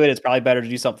combo into it, it's probably better to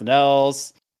do something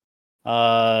else.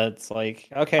 It's like,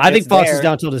 okay, I think Fox's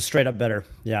down tilt is straight up better.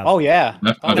 Yeah. Oh yeah.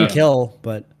 Let him kill,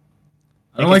 but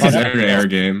I don't like his air to air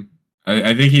game.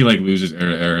 I think he like loses air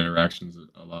to air interactions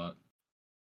a lot.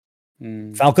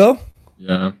 Falco?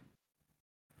 Yeah.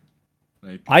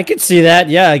 Like, I could see that,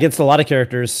 against a lot of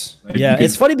characters. Like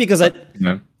it's funny because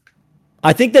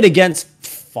I think that against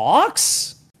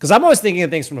Fox, because I'm always thinking of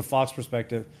things from a Fox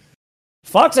perspective.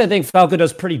 Fox, I think Falco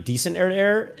does pretty decent air to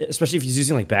air, especially if he's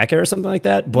using like back air or something like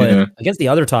that. But against the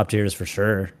other top tiers, for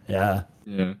sure, yeah.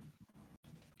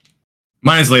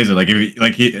 Minus laser, like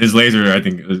his laser, I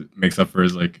think makes up for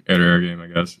his like air to air game, I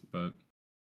guess. But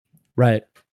right,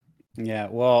 yeah.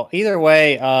 Well, either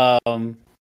way,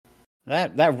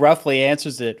 that roughly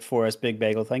answers it for us, Big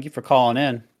Bagel. Thank you for calling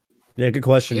in. Yeah, good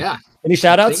question. Yeah. Any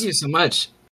shout outs? Thank you so much.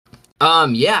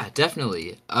 Yeah,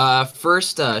 definitely.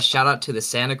 First, shout out to the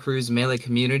Santa Cruz Melee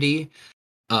community.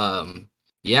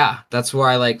 Yeah, that's where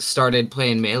I like started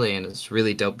playing Melee, and it's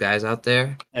really dope guys out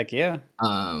there. Heck yeah.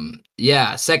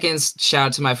 Yeah. Second, shout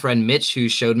out to my friend Mitch, who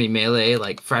showed me Melee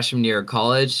like freshman year of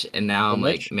college, and now I'm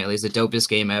like, Melee's the dopest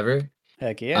game ever.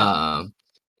 Heck yeah.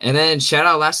 And then shout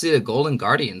out lastly to Golden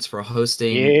Guardians for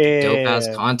hosting dope ass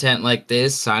content like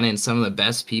this, signing some of the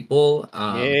best people.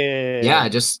 I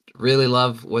just really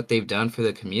love what they've done for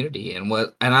the community, and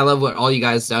I love what all you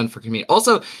guys done for community.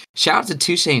 Also, shout out to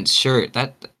Two Saint's shirt.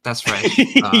 That's fresh.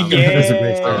 That's a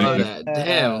great story. I love that.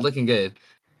 Damn, looking good.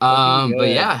 But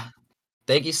yeah,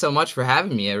 thank you so much for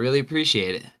having me. I really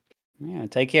appreciate it. Yeah,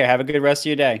 take care. Have a good rest of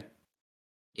your day.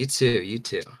 You too. You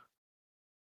too.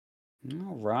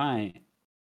 All right.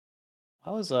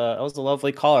 That was a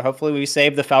lovely caller. Hopefully we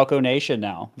saved the Falco Nation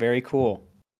now. Very cool.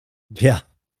 Yeah.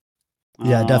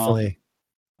 Yeah, definitely.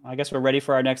 I guess we're ready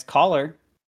for our next caller.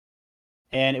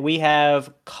 And we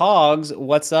have Cogs.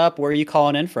 What's up? Where are you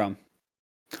calling in from?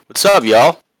 What's up,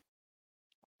 y'all?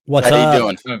 What's How up? you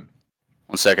doing?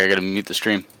 One sec, I gotta mute the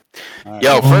stream. Right.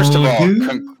 Yo, first of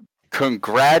all,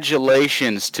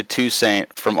 congratulations to Two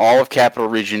Saint from all of Capital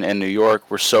Region and New York.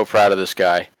 We're so proud of this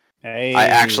guy. Hey.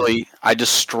 I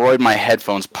destroyed my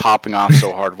headphones popping off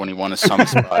so hard when he won a summit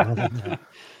spot.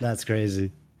 That's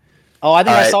crazy. Oh, I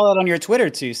think I saw that on your Twitter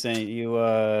too, Saint.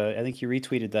 I think you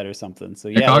retweeted that or something. So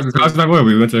yeah, Cogs my boy.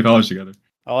 We went to college together.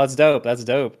 Oh, that's dope. That's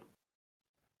dope.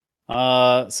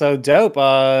 So dope.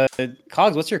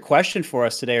 Cogs, what's your question for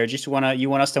us today, or just you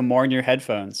want us to mourn your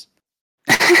headphones?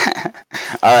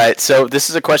 All right, so this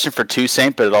is a question for Two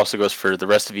Saint, but it also goes for the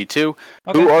rest of you too.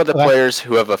 Okay. Who are the players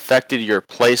who have affected your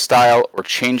play style or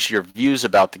changed your views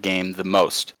about the game the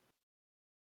most?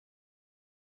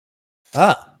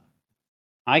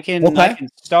 I can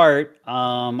start.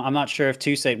 I'm not sure if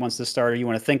Two Saint wants to start, or you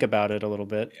want to think about it a little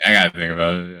bit. I gotta think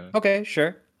about it. Yeah. Okay,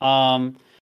 sure.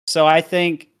 So I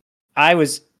think I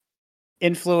was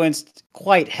influenced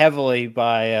quite heavily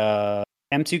by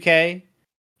M2K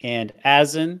and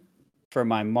Azen for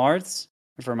my Marths.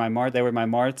 They were my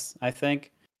Marths, I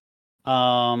think.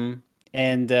 And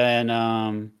then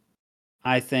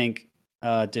I think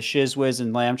Deshizwiz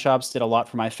and Lamb Chops did a lot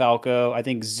for my Falco. I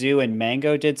think Zoo and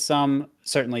Mango did some,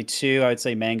 certainly too. I would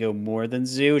say Mango more than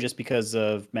Zoo, just because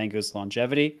of Mango's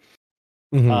longevity.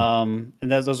 And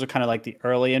those are kind of like the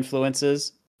early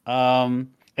influences.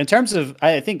 In terms of,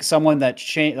 I think someone that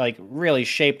really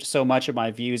shaped so much of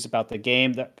my views about the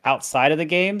game, outside of the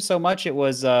game so much, it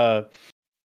was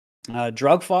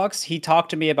Drug Fox. He talked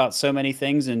to me about so many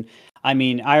things, and I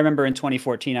mean, I remember in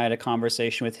 2014 I had a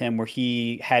conversation with him where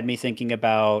he had me thinking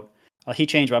about. He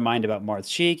changed my mind about Marth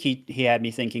Sheik. He had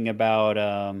me thinking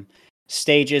about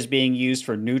stages being used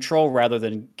for neutral rather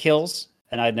than kills,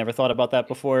 and I'd never thought about that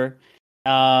before.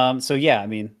 So yeah, I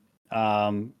mean,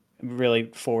 really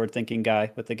forward-thinking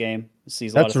guy with the game.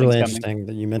 Sees a lot of things really coming. Interesting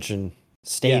that you mentioned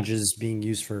stages being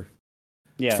used for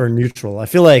neutral. I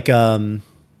feel like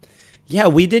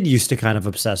we did used to kind of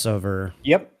obsess over.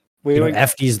 Yep.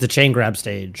 FD's the chain grab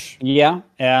stage. Yeah.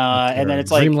 And then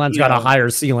it's like Dreamland's got a higher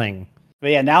ceiling.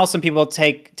 But yeah, now some people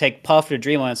take Puff to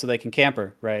Dreamland so they can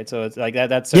camper, right? So it's like that.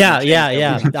 That's yeah,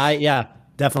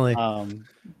 definitely.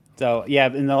 So yeah,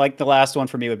 and the last one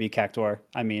for me would be Cactuar.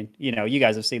 I mean, you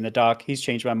guys have seen the doc. He's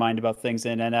changed my mind about things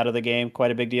in and out of the game. Quite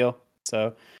a big deal.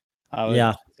 So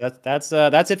that's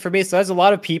it for me. So there's a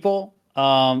lot of people.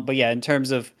 But yeah, in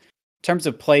terms of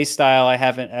play style,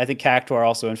 I think Cactuar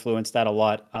also influenced that a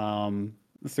lot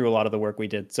through a lot of the work we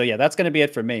did. So yeah, that's going to be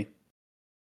it for me.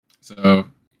 So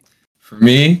For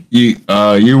me, you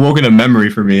woken a memory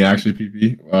for me actually,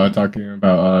 PP. Talking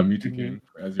about Mewtwo King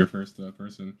as your first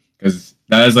person, because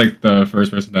that is like the first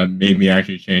person that made me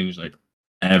actually change like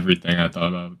everything I thought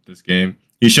about this game.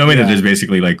 He showed me that there's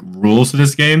basically like rules to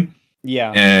this game.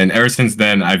 Yeah. And ever since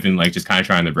then, I've been like just kind of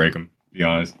trying to break them. To be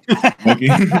honest.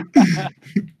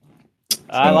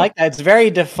 I like that. It's very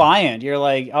defiant. You're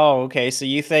like, oh, okay. So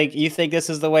you think this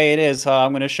is the way it is? Huh?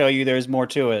 I'm going to show you there's more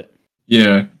to it.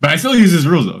 Yeah, but I still use his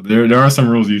rules though. There are some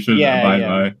rules you should abide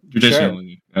by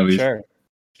traditionally, at least.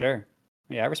 Sure.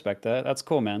 Yeah, I respect that. That's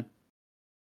cool, man.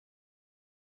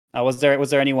 Was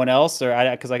there anyone else, or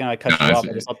because I kind of cut you off?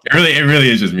 It really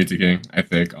is just Mewtwo King, I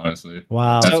think, honestly.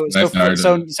 Wow.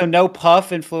 So no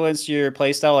Puff influenced your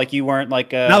playstyle. Like you weren't like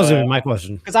that was gonna be my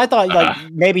question. Because I thought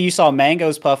like maybe you saw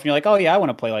Mango's Puff and you're like, oh yeah, I want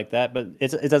to play like that, but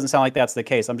it doesn't sound like that's the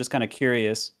case. I'm just kind of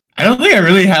curious. I don't think I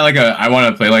really had like I want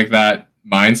to play like that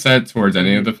mindset towards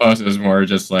any of the Puffs. It was more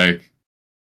just like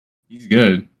he's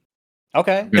good.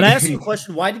 Okay. Can I ask you a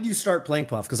question? Why did you start playing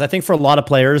Puff? Because I think for a lot of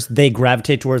players, they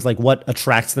gravitate towards like what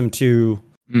attracts them to.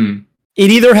 It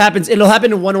either happens, it'll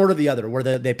happen in one order or the other, where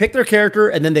they pick their character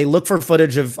and then they look for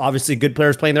footage of obviously good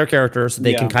players playing their character, so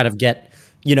they can kind of get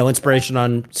inspiration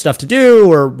on stuff to do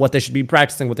or what they should be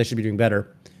practicing, what they should be doing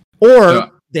better. Or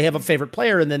they have a favorite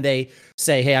player and then they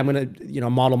say, "Hey, I'm gonna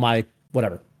model my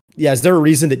whatever." Yeah, is there a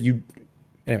reason that you?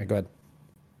 Anyway, go ahead.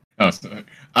 Oh, sorry.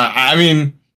 I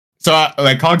mean. So,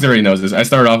 like, Cogs already knows this. I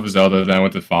started off with Zelda, then I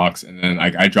went to Fox, and then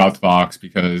I dropped Fox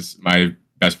because my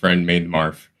best friend made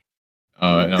Marth.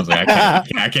 And I was like,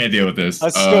 I can't deal with this.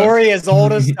 A story as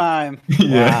old as time.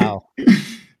 Wow.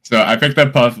 So I picked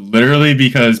up Puff literally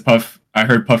because I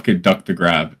heard Puff could duck the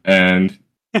grab, and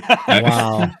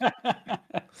wow.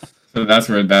 So that's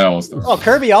where that all started. Oh,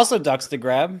 Kirby also ducks the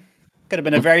grab. Could have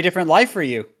been a very different life for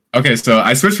you. Okay, so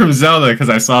I switched from Zelda because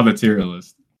I saw the tier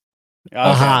list.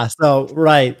 Okay. So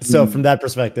right. So from that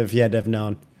perspective, he had to have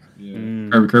known.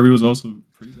 Yeah. Kirby was also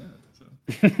pretty bad.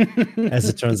 So. As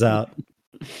it turns out.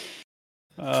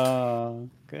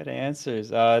 Good answers.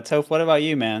 Toph, what about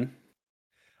you, man?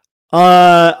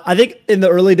 I think in the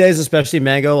early days, especially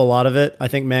Mango, a lot of it. I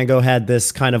think Mango had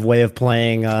this kind of way of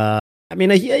playing. I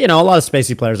mean, a lot of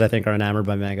spacey players I think are enamored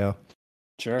by Mango.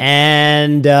 Sure.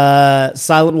 And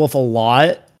Silent Wolf a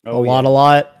lot. A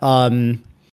lot.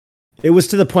 It was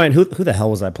to the point. Who the hell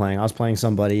was I playing? I was playing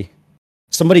somebody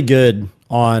good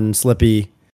on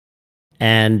Slippy,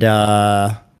 and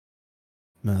no,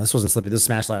 this wasn't Slippy. This was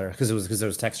Smash Ladder because there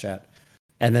was text chat,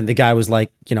 and then the guy was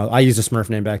like, I used a Smurf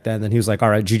name back then. Then he was like,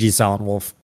 all right, GG Silent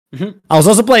Wolf. Mm-hmm. I was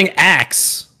also playing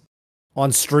Axe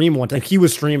on stream one time. He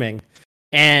was streaming,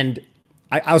 and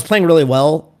I was playing really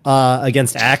well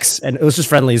against Axe, and it was just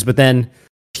friendlies. But then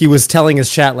he was telling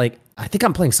his chat like, I think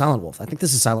I'm playing Silent Wolf. I think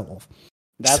this is Silent Wolf.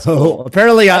 That's so cool.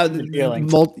 Apparently,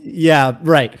 yeah,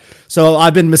 right. So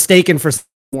I've been mistaken for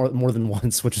more than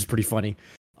once, which is pretty funny.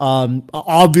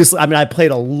 Obviously, I mean, I played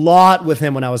a lot with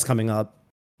him when I was coming up.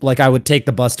 Like, I would take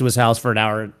the bus to his house for an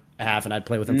hour and a half, and I'd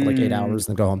play with him for like 8 hours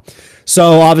and then go home.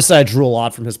 So obviously, I drew a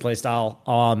lot from his playstyle.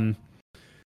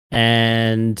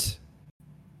 And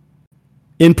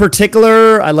in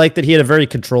particular, I like that he had a very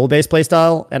control-based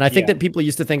playstyle, and I think that people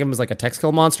used to think of him as like a text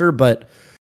kill monster, but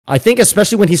I think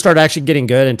especially when he started actually getting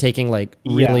good and taking like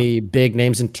really big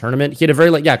names in tournament, he had a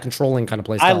very controlling kind of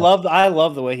play style. I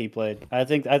love the way he played. I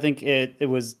think it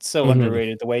was so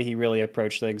underrated the way he really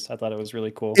approached things. I thought it was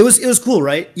really cool. It was cool,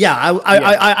 right? Yeah,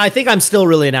 I think I'm still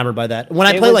really enamored by that. When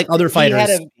I play like other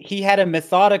fighters, he had a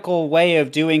methodical way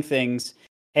of doing things,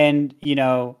 and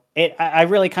I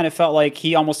really kind of felt like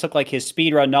he almost took like his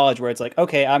speedrun knowledge where it's like,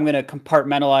 okay, I'm going to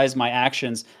compartmentalize my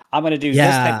actions. I'm going to do this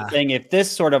type of thing if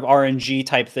this sort of RNG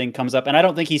type thing comes up. And I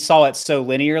don't think he saw it so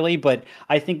linearly, but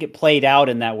I think it played out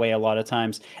in that way a lot of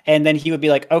times. And then he would be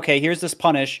like, okay, here's this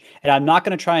punish, and I'm not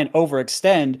going to try and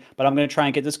overextend, but I'm going to try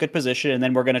and get this good position, and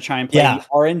then we're going to try and play the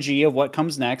RNG of what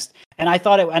comes next. And I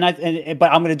thought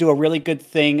but I'm going to do a really good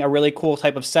thing, a really cool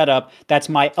type of setup that's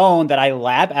my own, that I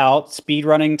lab out,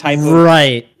 speedrunning type of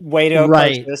way to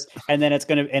approach this, and then it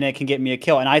can get me a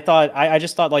kill. And I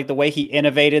just thought like the way he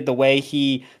innovated, the way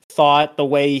he thought, the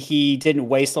way he didn't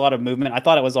waste a lot of movement, I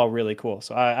thought it was all really cool.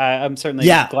 So I'm certainly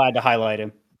glad to highlight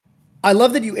him. I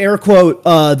love that you air quote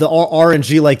the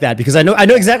RNG like that, because I know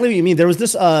exactly what you mean. There was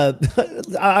this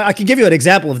I can give you an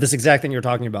example of this exact thing you're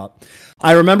talking about.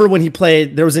 I remember when he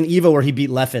played, there was an EVO where he beat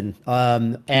Leffen,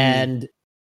 and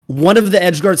one of the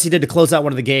edge guards he did to close out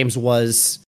one of the games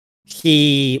was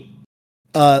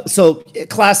so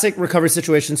classic recovery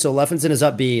situation. So Leffen's in his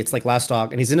up B, it's like last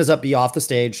stock, and he's in his up B off the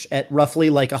stage at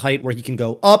roughly like a height where he can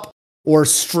go up or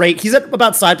straight. He's at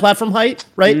about side platform height,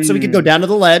 right? So he could go down to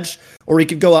the ledge, or he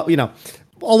could go up,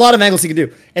 a lot of angles he can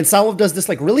do. And Sailov does this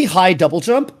like really high double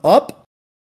jump up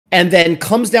and then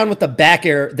comes down with the back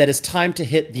air that is timed to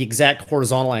hit the exact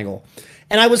horizontal angle.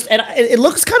 And it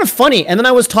looks kind of funny. And then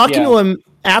I was talking to him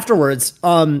afterwards,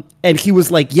 and he was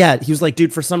like,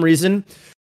 dude, for some reason,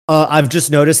 I've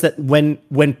just noticed that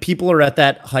when people are at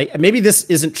that height, maybe this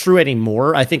isn't true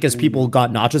anymore. I think as people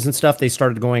got notches and stuff, they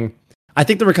started going, I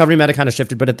think the recovery meta kind of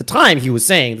shifted, but at the time he was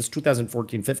saying, this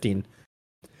 2014, 15,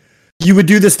 you would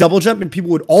do this double jump and people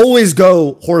would always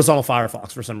go horizontal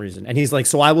Firefox for some reason. And he's like,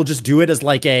 so I will just do it as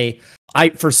like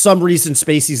for some reason,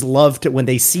 Spaceys love to, when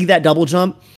they see that double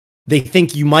jump, they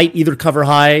think you might either cover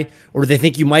high or they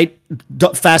think you might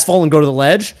fast fall and go to the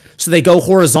ledge. So they go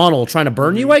horizontal trying to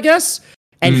burn you, I guess.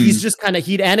 And he's just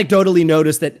he'd anecdotally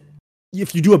noticed that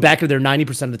if you do a backer there,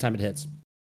 90% of the time it hits.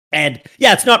 And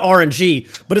yeah, it's not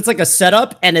RNG, but it's like a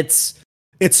setup and it's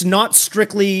not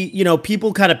strictly,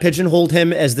 people kind of pigeonholed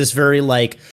him as this very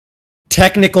like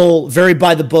technical, very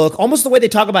by the book, almost the way they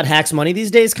talk about Hacks Money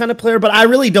these days kind of player, but I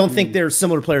really don't think they're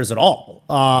similar players at all.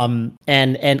 And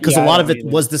because a lot of it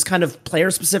was this kind of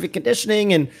player specific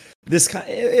conditioning and this kind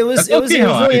it was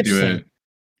really interesting.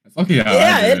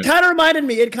 It kind of reminded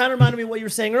me of what you were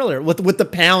saying earlier with the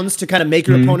pounds to kind of make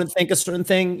your opponent think a certain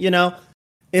thing,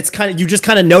 It's kind of, you just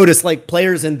kind of notice like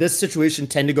players in this situation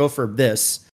tend to go for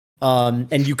this.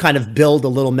 And you kind of build a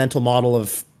little mental model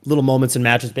of little moments in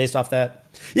matches based off that.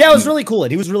 Yeah, it was really cool.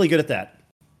 And he was really good at that.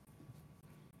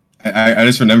 I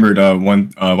just remembered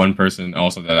one person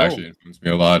also that actually influenced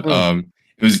me a lot.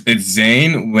 It's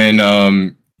Zane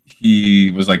when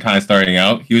he was like kind of starting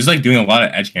out. He was like doing a lot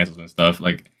of edge cancels and stuff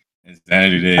like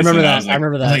Xanadu did. I remember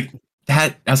that.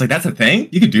 I was like, that's a thing?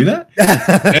 You could do that?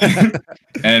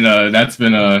 And that's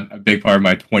been a big part of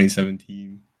my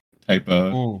 2017 type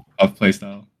of play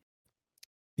style.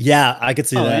 Yeah, I could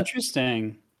see that.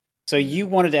 Interesting. So you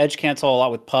wanted to edge cancel a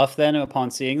lot with Puff then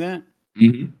upon seeing that?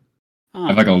 Mm-hmm. I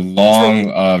have like a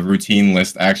long routine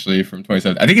list actually from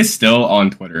 2017. I think it's still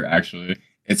on Twitter actually.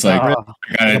 It's like I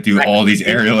gotta do all these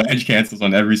aerial edge cancels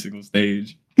on every single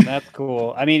stage. That's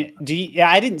cool. I mean,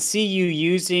 I didn't see you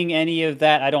using any of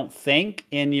that, I don't think,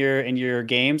 in your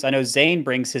games. I know Zane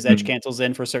brings his edge cancels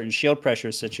in for certain shield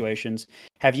pressure situations.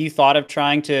 Have you thought of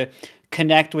trying to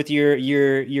connect with your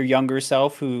younger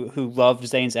self who loved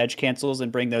Zane's edge cancels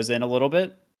and bring those in a little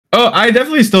bit? Oh, I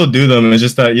definitely still do them. It's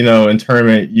just that, in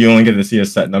tournament, you only get to see a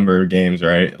set number of games,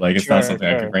 right? Like, it's not something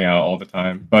I can bring out all the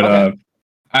time. But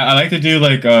I like to do,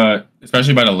 like,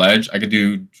 especially by the ledge, I could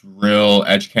do drill,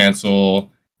 edge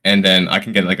cancel, and then I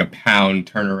can get, like, a pound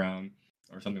turnaround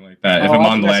or something like that. If I'm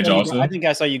on the ledge also. I think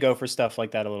I saw you go for stuff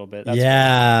like that a little bit. That's cool.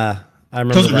 I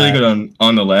remember It's really good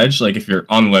on the ledge. Like, if you're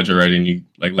on the ledge already and you,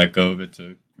 like, let go of it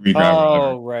to re-grab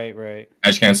or whatever. Right.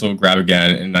 Edge cancel, grab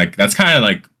again, and, like, that's kind of,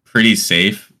 like, pretty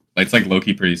safe. Like, it's like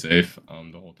low-key pretty safe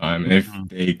the whole time. And if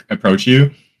they approach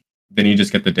you, then you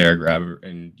just get the dare grab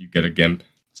and you get a gimp.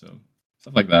 So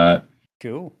stuff like that.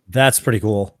 Cool. That's pretty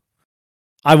cool.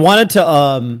 I wanted to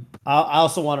I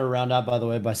also want to round out by the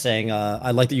way by saying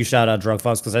I like that you shout out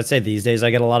DrugFox because I'd say these days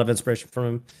I get a lot of inspiration from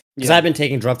him because I've been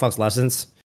taking DrugFox lessons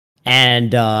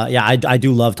and I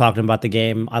do love talking about the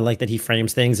game. I like that he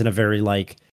frames things in a very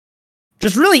like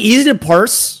just really easy to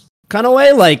parse kind of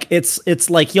way. Like it's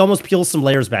like he almost peels some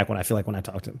layers back when I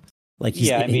talk to him. Like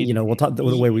he's we'll talk the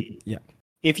way we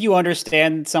If you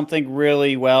understand something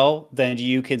really well, then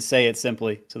you can say it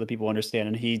simply so that people understand.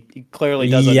 And he clearly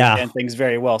does understand things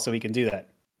very well, so he can do that.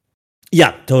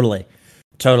 Yeah, totally.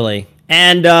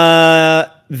 And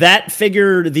that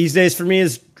figure these days for me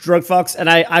is DrugFox. And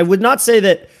I would not say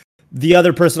that the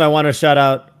other person I want to shout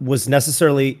out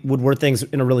would word things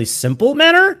in a really simple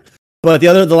manner. But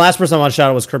the last person I want to shout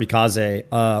out was Kirby Kaze,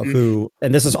 who,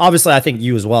 and this is obviously I think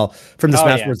you as well from the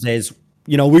Smash Bros days.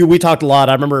 We talked a lot.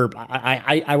 I remember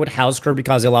I would house Kirby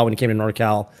Kaze a lot when he came to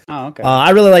NorCal. Oh, okay. I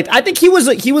really liked. I think he was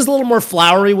a little more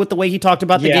flowery with the way he talked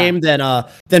about the game than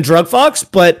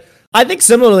DrugFox, but I think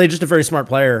similarly, just a very smart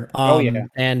player.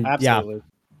 And absolutely.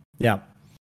 Yeah.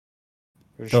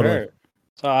 For sure.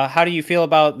 So, how do you feel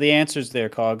about the answers there,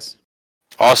 Cogs?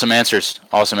 Awesome answers.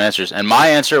 And my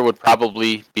answer would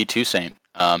probably be Toussaint.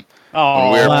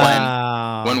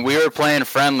 When we were playing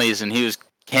friendlies and he was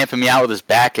camping me out with his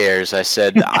back airs, I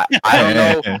said, I don't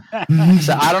know.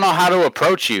 I don't know how to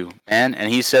approach you, man.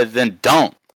 And he said, then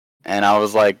don't. And I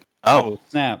was like, oh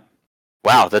snap!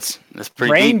 Wow, that's pretty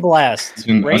Brain deep. blast.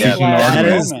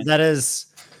 That is.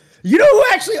 You know who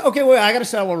actually? Okay, wait. I gotta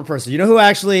shout out one more person. You know who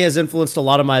actually has influenced a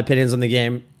lot of my opinions on the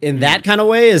game in that kind of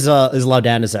way is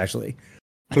Laudanis actually,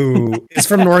 who is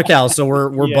from NorCal. So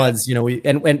we're buds.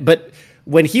 But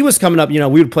when he was coming up, we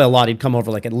would play a lot. He'd come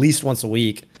over like at least once a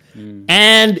week.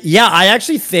 And I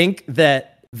actually think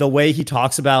that the way he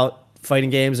talks about fighting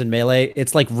games and Melee,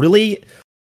 it's like really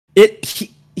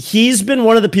he's been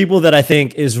one of the people that I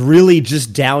think is really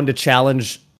just down to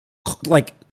challenge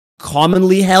like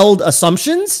commonly held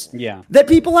assumptions that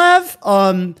people have.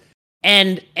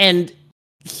 And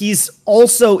he's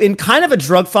also in kind of a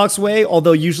drug fox way,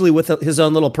 although usually with his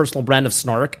own little personal brand of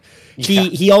snark.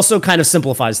 He also kind of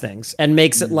simplifies things and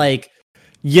makes it like,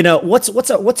 you know, what's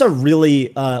a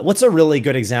really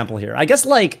good example here? I guess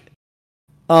like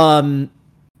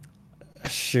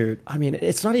shoot, I mean,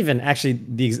 it's not even actually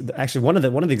one of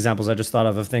the examples I just thought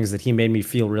of things that he made me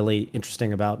feel really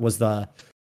interesting about was I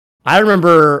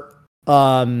remember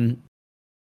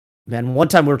man, one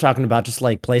time we were talking about just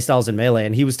like playstyles in Melee,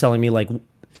 and he was telling me like,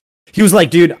 he was like,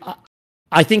 dude,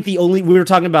 I think we were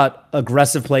talking about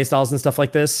aggressive playstyles and stuff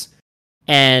like this,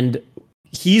 and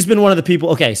he's been one of the people.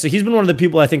 Okay, so he's been one of the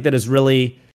people I think that has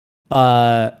really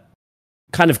kind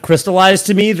of crystallized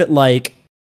to me that like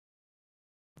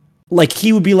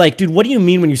he would be like, dude, what do you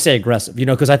mean when you say aggressive? You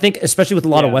know, because I think especially with a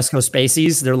lot of West Coast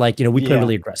spacies, they're like, you know, we play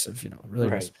really aggressive, you know, really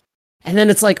aggressive. And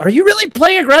then it's like, are you really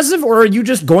playing aggressive, or are you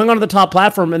just going onto the top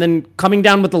platform and then coming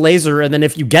down with the laser, and then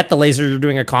if you get the laser, you're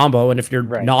doing a combo, and if you're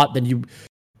not, then you,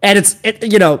 and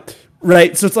you know,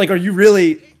 right? So it's like, are you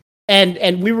really? And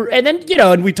then you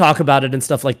know, and we talk about it and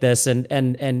stuff like this, and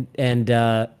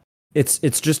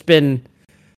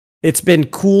it's been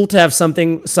cool to have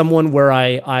someone where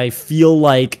I feel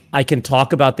like I can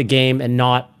talk about the game and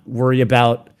not worry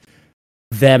about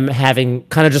them having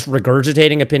kind of just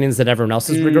regurgitating opinions that everyone else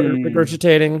is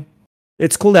regurgitating.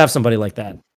 It's cool to have somebody like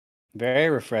that. Very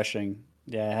refreshing.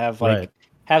 Yeah,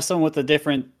 have someone with a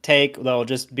different take that'll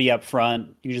just be up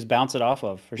front. You just bounce it off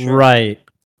of for sure. Right.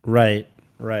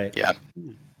 Yeah.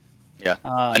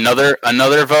 Another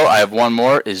vote. I have one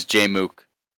more. Is J Mook.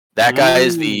 That guy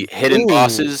is the hidden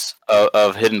bosses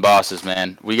of hidden bosses,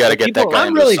 man. We got to get that guy.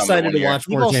 I'm really excited to watch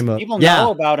more J Mook. People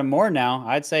know about him more now.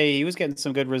 I'd say he was getting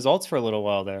some good results for a little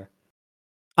while there.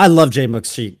 I love J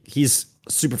Mook's sheet. He's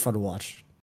super fun to watch.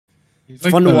 He's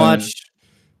like fun to watch.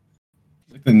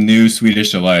 Like the new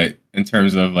Swedish Delight in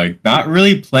terms of like not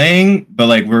really playing, but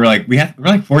like we're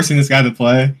like forcing this guy to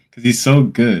play because he's so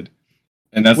good.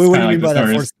 And that's kind of like the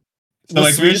story. So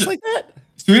like Swedish like that?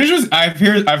 Swedish was I've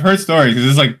heard stories because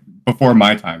this is like before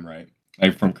my time, right?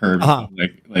 Like from Kirby,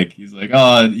 like he's like,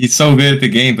 oh, he's so good at the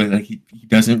game, but like he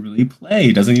doesn't really play.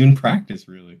 He doesn't even practice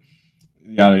really.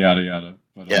 Yada yada yada.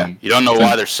 But, you don't know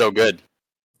why they're so good.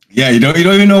 Yeah, you don't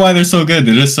even know why they're so good.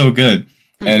 They're just so good.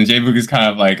 And J-Book is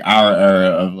kind of like our era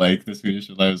of like the Swedish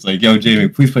Delight. Was like, yo,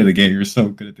 J-Book, please play the game. You're so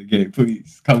good at the game.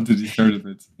 Please come to these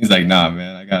tournaments. He's like, nah,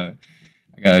 man, I gotta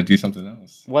do something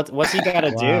else. What's he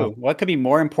gotta do? What could be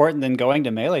more important than going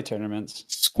to Melee tournaments?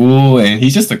 School, and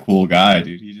he's just a cool guy,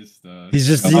 dude. He's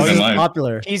just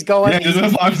popular. He's going. Yeah, he's a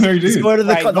popular dude. He's going to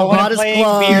the hottest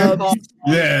club.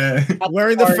 Yeah,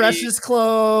 wearing the freshest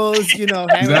clothes. You know,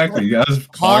 exactly. Yeah,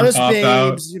 hottest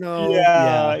babes. You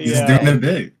know, he's doing it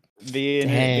big. Being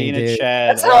a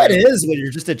Chad. That's how it is when you're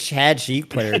just a Chad Sheik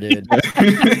player, dude.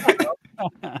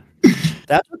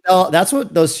 That's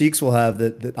what those Sheiks will have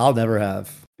that I'll never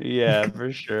have. Yeah,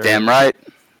 for sure. Damn right.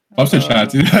 Also, Chad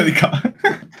too.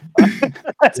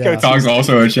 Let's go. Cog's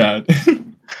also a Chad.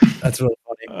 That's really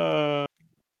funny.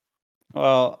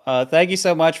 Thank you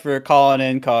so much for calling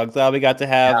in, Cog. Glad we got to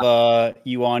have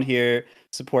you on here,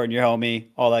 supporting your homie,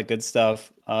 all that good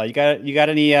stuff. You got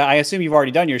any? I assume you've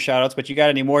already done your shout outs, but you got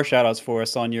any more shout outs for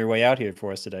us on your way out here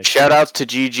for us today? Shout outs to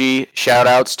GG. Shout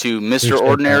outs to Mr.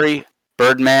 Ordinary,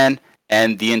 Birdman,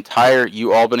 and the entire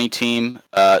UAlbany team.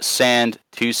 Sand,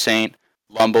 Two Saint,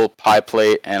 Lumble, Pie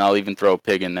Plate, and I'll even throw a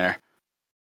pig in there.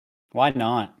 Why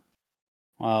not?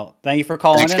 Well, thank you for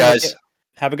calling in. Thanks, guys.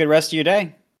 Have a good rest of your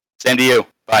day. Same to you.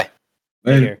 Bye.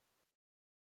 Later.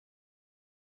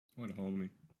 What a homie.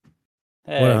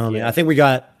 I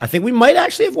think we might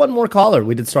actually have one more caller.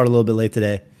 We did start a little bit late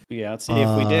today. Yeah, let's see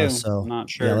if we do. So, I'm not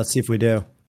sure. Yeah, let's see if we do.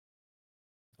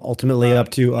 Ultimately up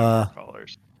to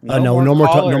callers. No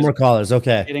more callers.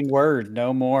 Okay. Getting word,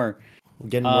 no more. We're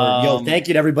getting word. Yo, thank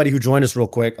you to everybody who joined us real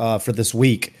quick for this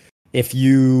week.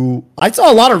 I saw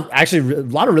a lot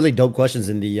of really dope questions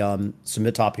in the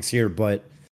submit topics here, but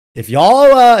if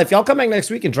y'all come back next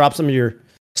week and drop some of your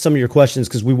questions,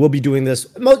 because we will be doing this.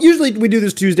 Usually we do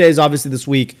this Tuesdays. Obviously this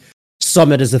week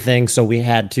Summit is a thing, so we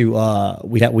had to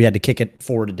we had to kick it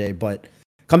forward today. But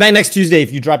come back next Tuesday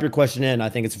if you drop your question in. I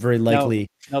think it's very likely.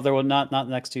 No, there will not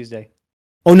next Tuesday.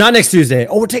 Oh, not next Tuesday.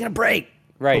 Oh, we're taking a break.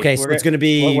 Right. Okay, so it's going to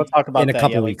be we'll talk about in a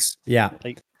couple of weeks. Yeah.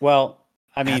 I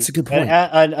mean, that's a good point.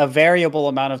 A variable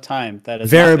amount of time. That is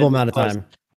variable amount of time.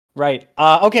 Right.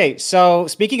 Okay. So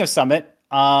speaking of Summit,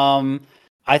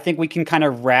 I think we can kind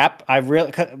of wrap.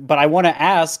 But I want to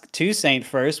ask Toussaint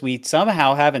first. We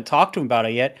somehow haven't talked to him about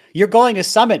it yet. You're going to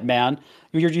Summit, man.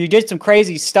 You did some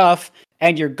crazy stuff,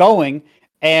 and you're going,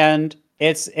 and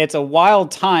it's a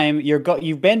wild time.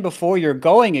 You've been before. You're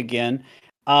going again.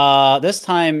 This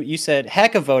time you said,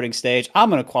 heck of voting stage. I'm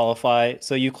going to qualify.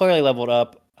 So you clearly leveled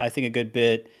up, I think, a good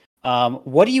bit.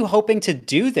 What are you hoping to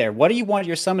do there? What do you want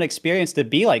your Summit experience to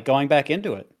be like going back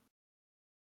into it?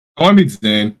 I want to beat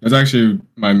Zane. That's actually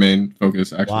my main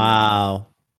focus, actually. Wow.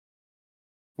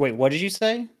 Wait, what did you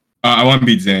say? I want to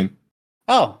beat Zane.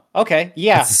 Oh, okay.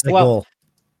 Yeah. That's a sick goal.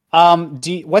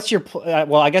 What's your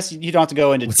well, I guess you don't have to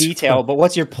go into detail, but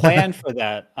what's your plan for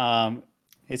that?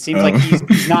 It seems like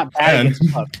he's not bad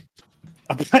against Puff.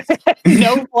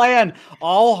 No plan,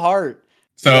 all heart.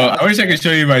 So I wish I could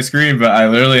show you my screen, but I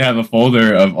literally have a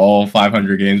folder of all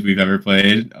 500 games we've ever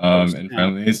played in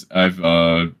friendlies.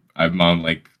 I'm on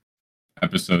like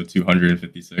episode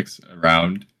 256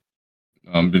 around.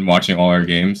 Been watching all our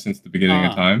games since the beginning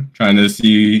of time, trying to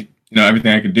see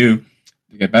everything I could do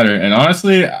to get better. And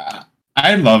honestly,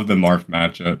 I love the Marth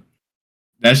matchup.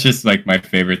 That's just like my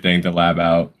favorite thing to lab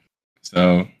out.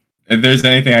 So if there's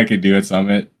anything I could do at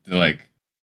Summit to like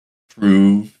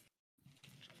prove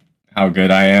how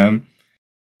good I am,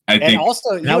 I think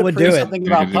also you would prove something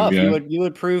about Puff. You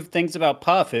would prove things about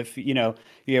Puff if you're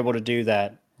able to do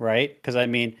that, right? Because I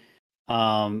mean,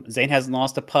 Zane hasn't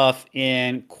lost a Puff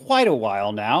in quite a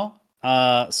while now.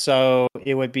 So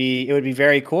it would be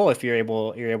very cool if you're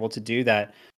able to do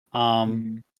that.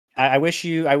 I wish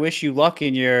you luck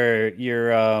in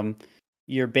your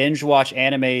binge watch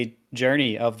anime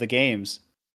journey of the games.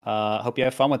 Hope you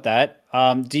have fun with that.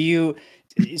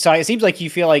 So it seems like you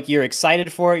feel like you're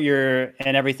excited for it,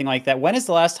 and everything like that. When is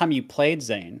the last time you played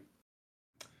Zane?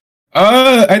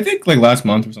 I think like last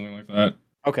month or something like that.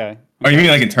 Okay. Oh, you mean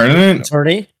like a tournament?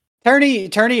 Tourney,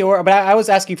 but I was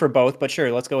asking for both, but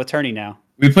sure, let's go with tourney now.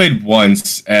 We played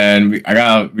once, and we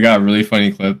got a really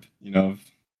funny clip.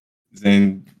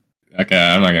 Zane. Okay,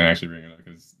 I'm not gonna actually bring it up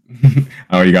because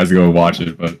I want you guys to go watch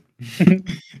it, but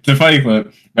it's a funny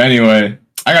clip. But anyway,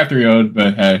 I got 3-0'd,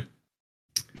 but hey.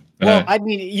 Well, I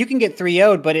mean, you can get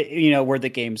 3-0'd, but were the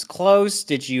games close?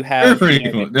 Did you have? They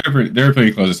were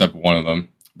pretty close, except for one of them.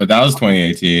 But that was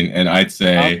 2018, and I'd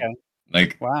say,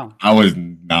 wow, I was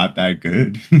not that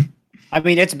good. I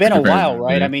mean, it's been a while,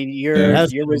 right? I mean,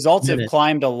 your results have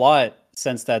climbed a lot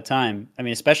since that time. I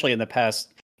mean, especially in the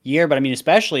past year, but I mean,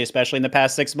 especially in the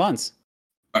past 6 months.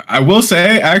 I will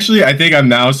say, actually, I think I'm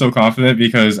now so confident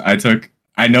because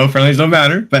I know friendlies don't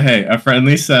matter, but hey, a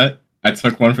friendly set. I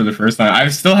took one for the first time. I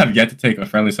still have yet to take a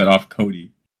friendly set off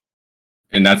Cody.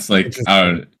 And that's like,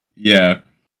 yeah.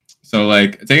 So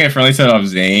like taking a friendly set off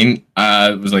Zane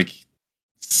was like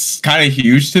kind of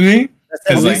huge to me.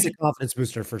 That's at least a confidence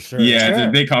booster for sure. Yeah, it's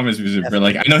a big confidence booster. But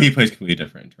like I know he plays completely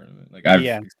different in tournament. Like I've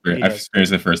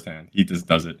experienced it firsthand. He just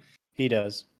does it. He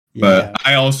does. But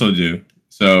I also do.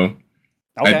 So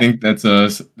I think that's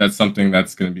something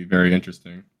that's going to be very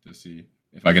interesting to see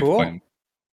if I get to play him.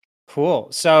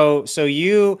 Cool. So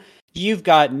you've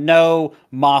got no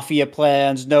mafia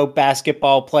plans, no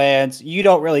basketball plans. You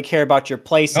don't really care about your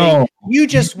placing. Oh. You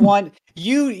just want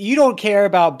you don't care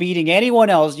about beating anyone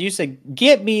else. You said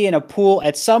get me in a pool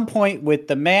at some point with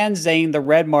the man Zane, the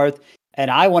Red Marth,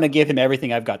 and I want to give him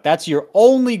everything I've got. That's your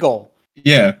only goal.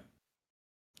 Yeah.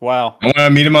 Wow. I want to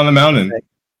meet him on the mountain.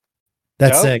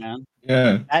 That's sick. Man.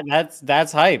 Yeah.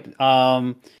 That's hype.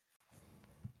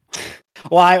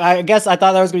 Well, I guess I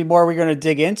thought there was going to be more we're going to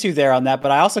dig into there on that,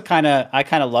 but I also kind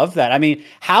of love that. I mean,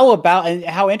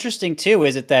 how interesting too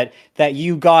is it that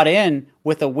you got in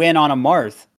with a win on a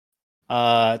Marth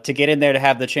to get in there to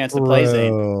have the chance to play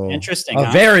Zane. Interesting.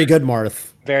 A very good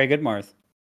Marth. Very good Marth.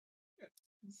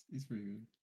 He's pretty good.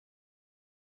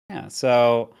 Yeah.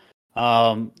 So,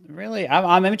 really,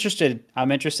 I'm interested.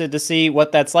 I'm interested to see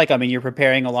what that's like. I mean, you're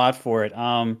preparing a lot for it.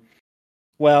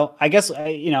 Well, I guess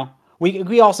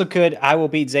We also could. I will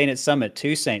beat Zane at Summit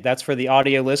too, Saint. That's for the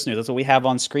audio listeners. That's what we have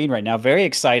on screen right now. Very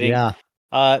exciting. Yeah.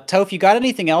 Toph, you got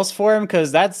anything else for him?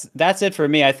 Because that's it for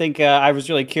me. I think I was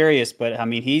really curious, but I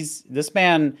mean, this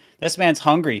man's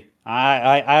hungry.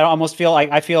 I almost feel like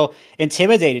I feel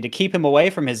intimidated to keep him away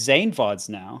from his Zane VODs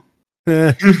now.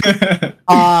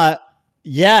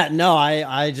 Yeah. No.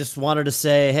 I just wanted to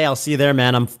say, hey, I'll see you there,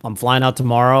 man. I'm flying out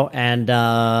tomorrow, and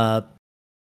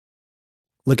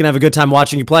looking to have a good time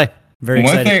watching you play. Very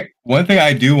excited. One thing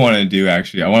I do want to do,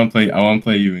 actually, I want to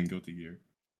play you in Guilty Gear.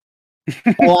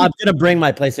 Well, I'm gonna bring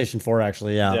my PlayStation 4.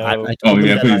 Actually, yeah. I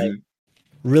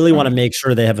really want to make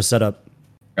sure they have a setup.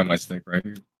 Got my stick right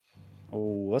here.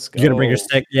 Oh, let's go. You're gonna bring your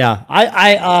stick? Yeah.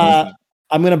 I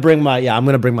I'm gonna bring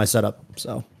my setup.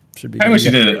 So should be. I wish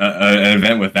you did an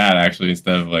event with that actually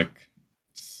instead of like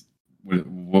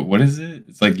what is it?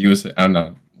 It's like US. I don't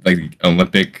know, like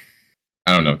Olympic.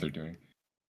 I don't know what they're doing.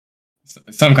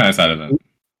 Some kind of side event.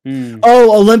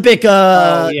 Oh, Olympic.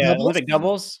 Doubles? Olympic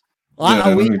doubles.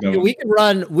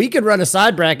 We could run a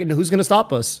side bracket. And who's gonna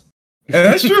stop us? Yeah,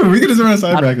 that's true. We could just run a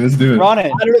side bracket. Let's do it. Run it. I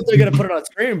don't know if they're gonna put it on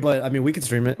stream, but I mean, we can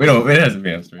stream it. We don't. It hasn't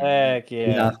been on stream. Heck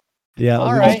yeah. Yeah.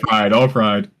 All right. All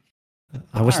pride.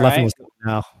 I wish Leffen was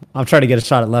now. I'm trying to get a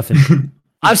shot at Leffen.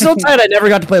 I'm so tired. I never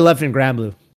got to play Leffen in Grand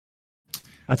Blue.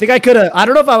 I think I could have. I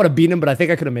don't know if I would have beaten him, but I think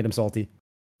I could have made him salty.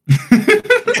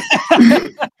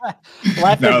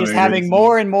 Leffen is having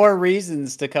more and more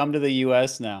reasons to come to the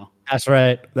U.S. now. That's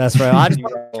right. I'm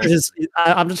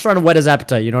just trying to whet his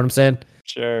appetite. You know what I'm saying?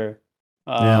 Sure.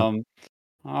 All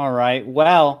right.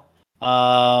 Well,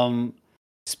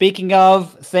 speaking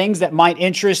of things that might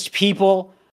interest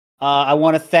people, I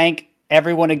want to thank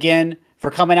everyone again for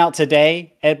coming out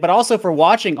today, but also for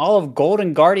watching all of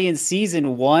Golden Guardian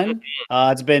Season 1.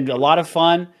 It's been a lot of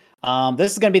fun.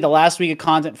 This is going to be the last week of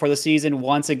content for the season.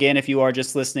 Once again, if you are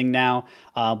just listening now,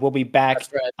 we'll be back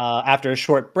after a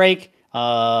short break,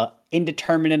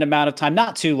 indeterminate amount of time,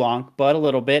 not too long, but a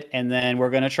little bit. And then we're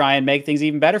going to try and make things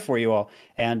even better for you all.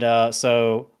 And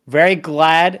so very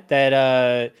glad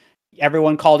that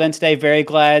everyone called in today. Very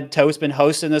glad Toast's been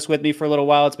hosting this with me for a little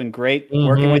while. It's been great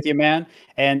working with you, man.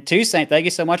 And Toussaint, thank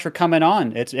you so much for coming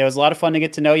on. It was a lot of fun to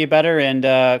get to know you better.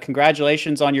 And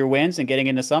congratulations on your wins and getting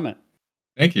into Summit.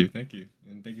 Thank you.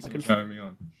 And thank you so much for having me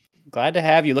on. Glad to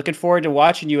have you. Looking forward to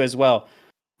watching you as well.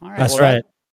 All right. That's right.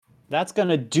 That's going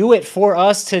to do it for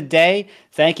us today.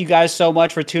 Thank you guys so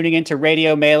much for tuning in to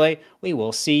Radio Melee. We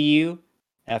will see you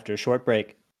after a short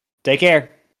break. Take care.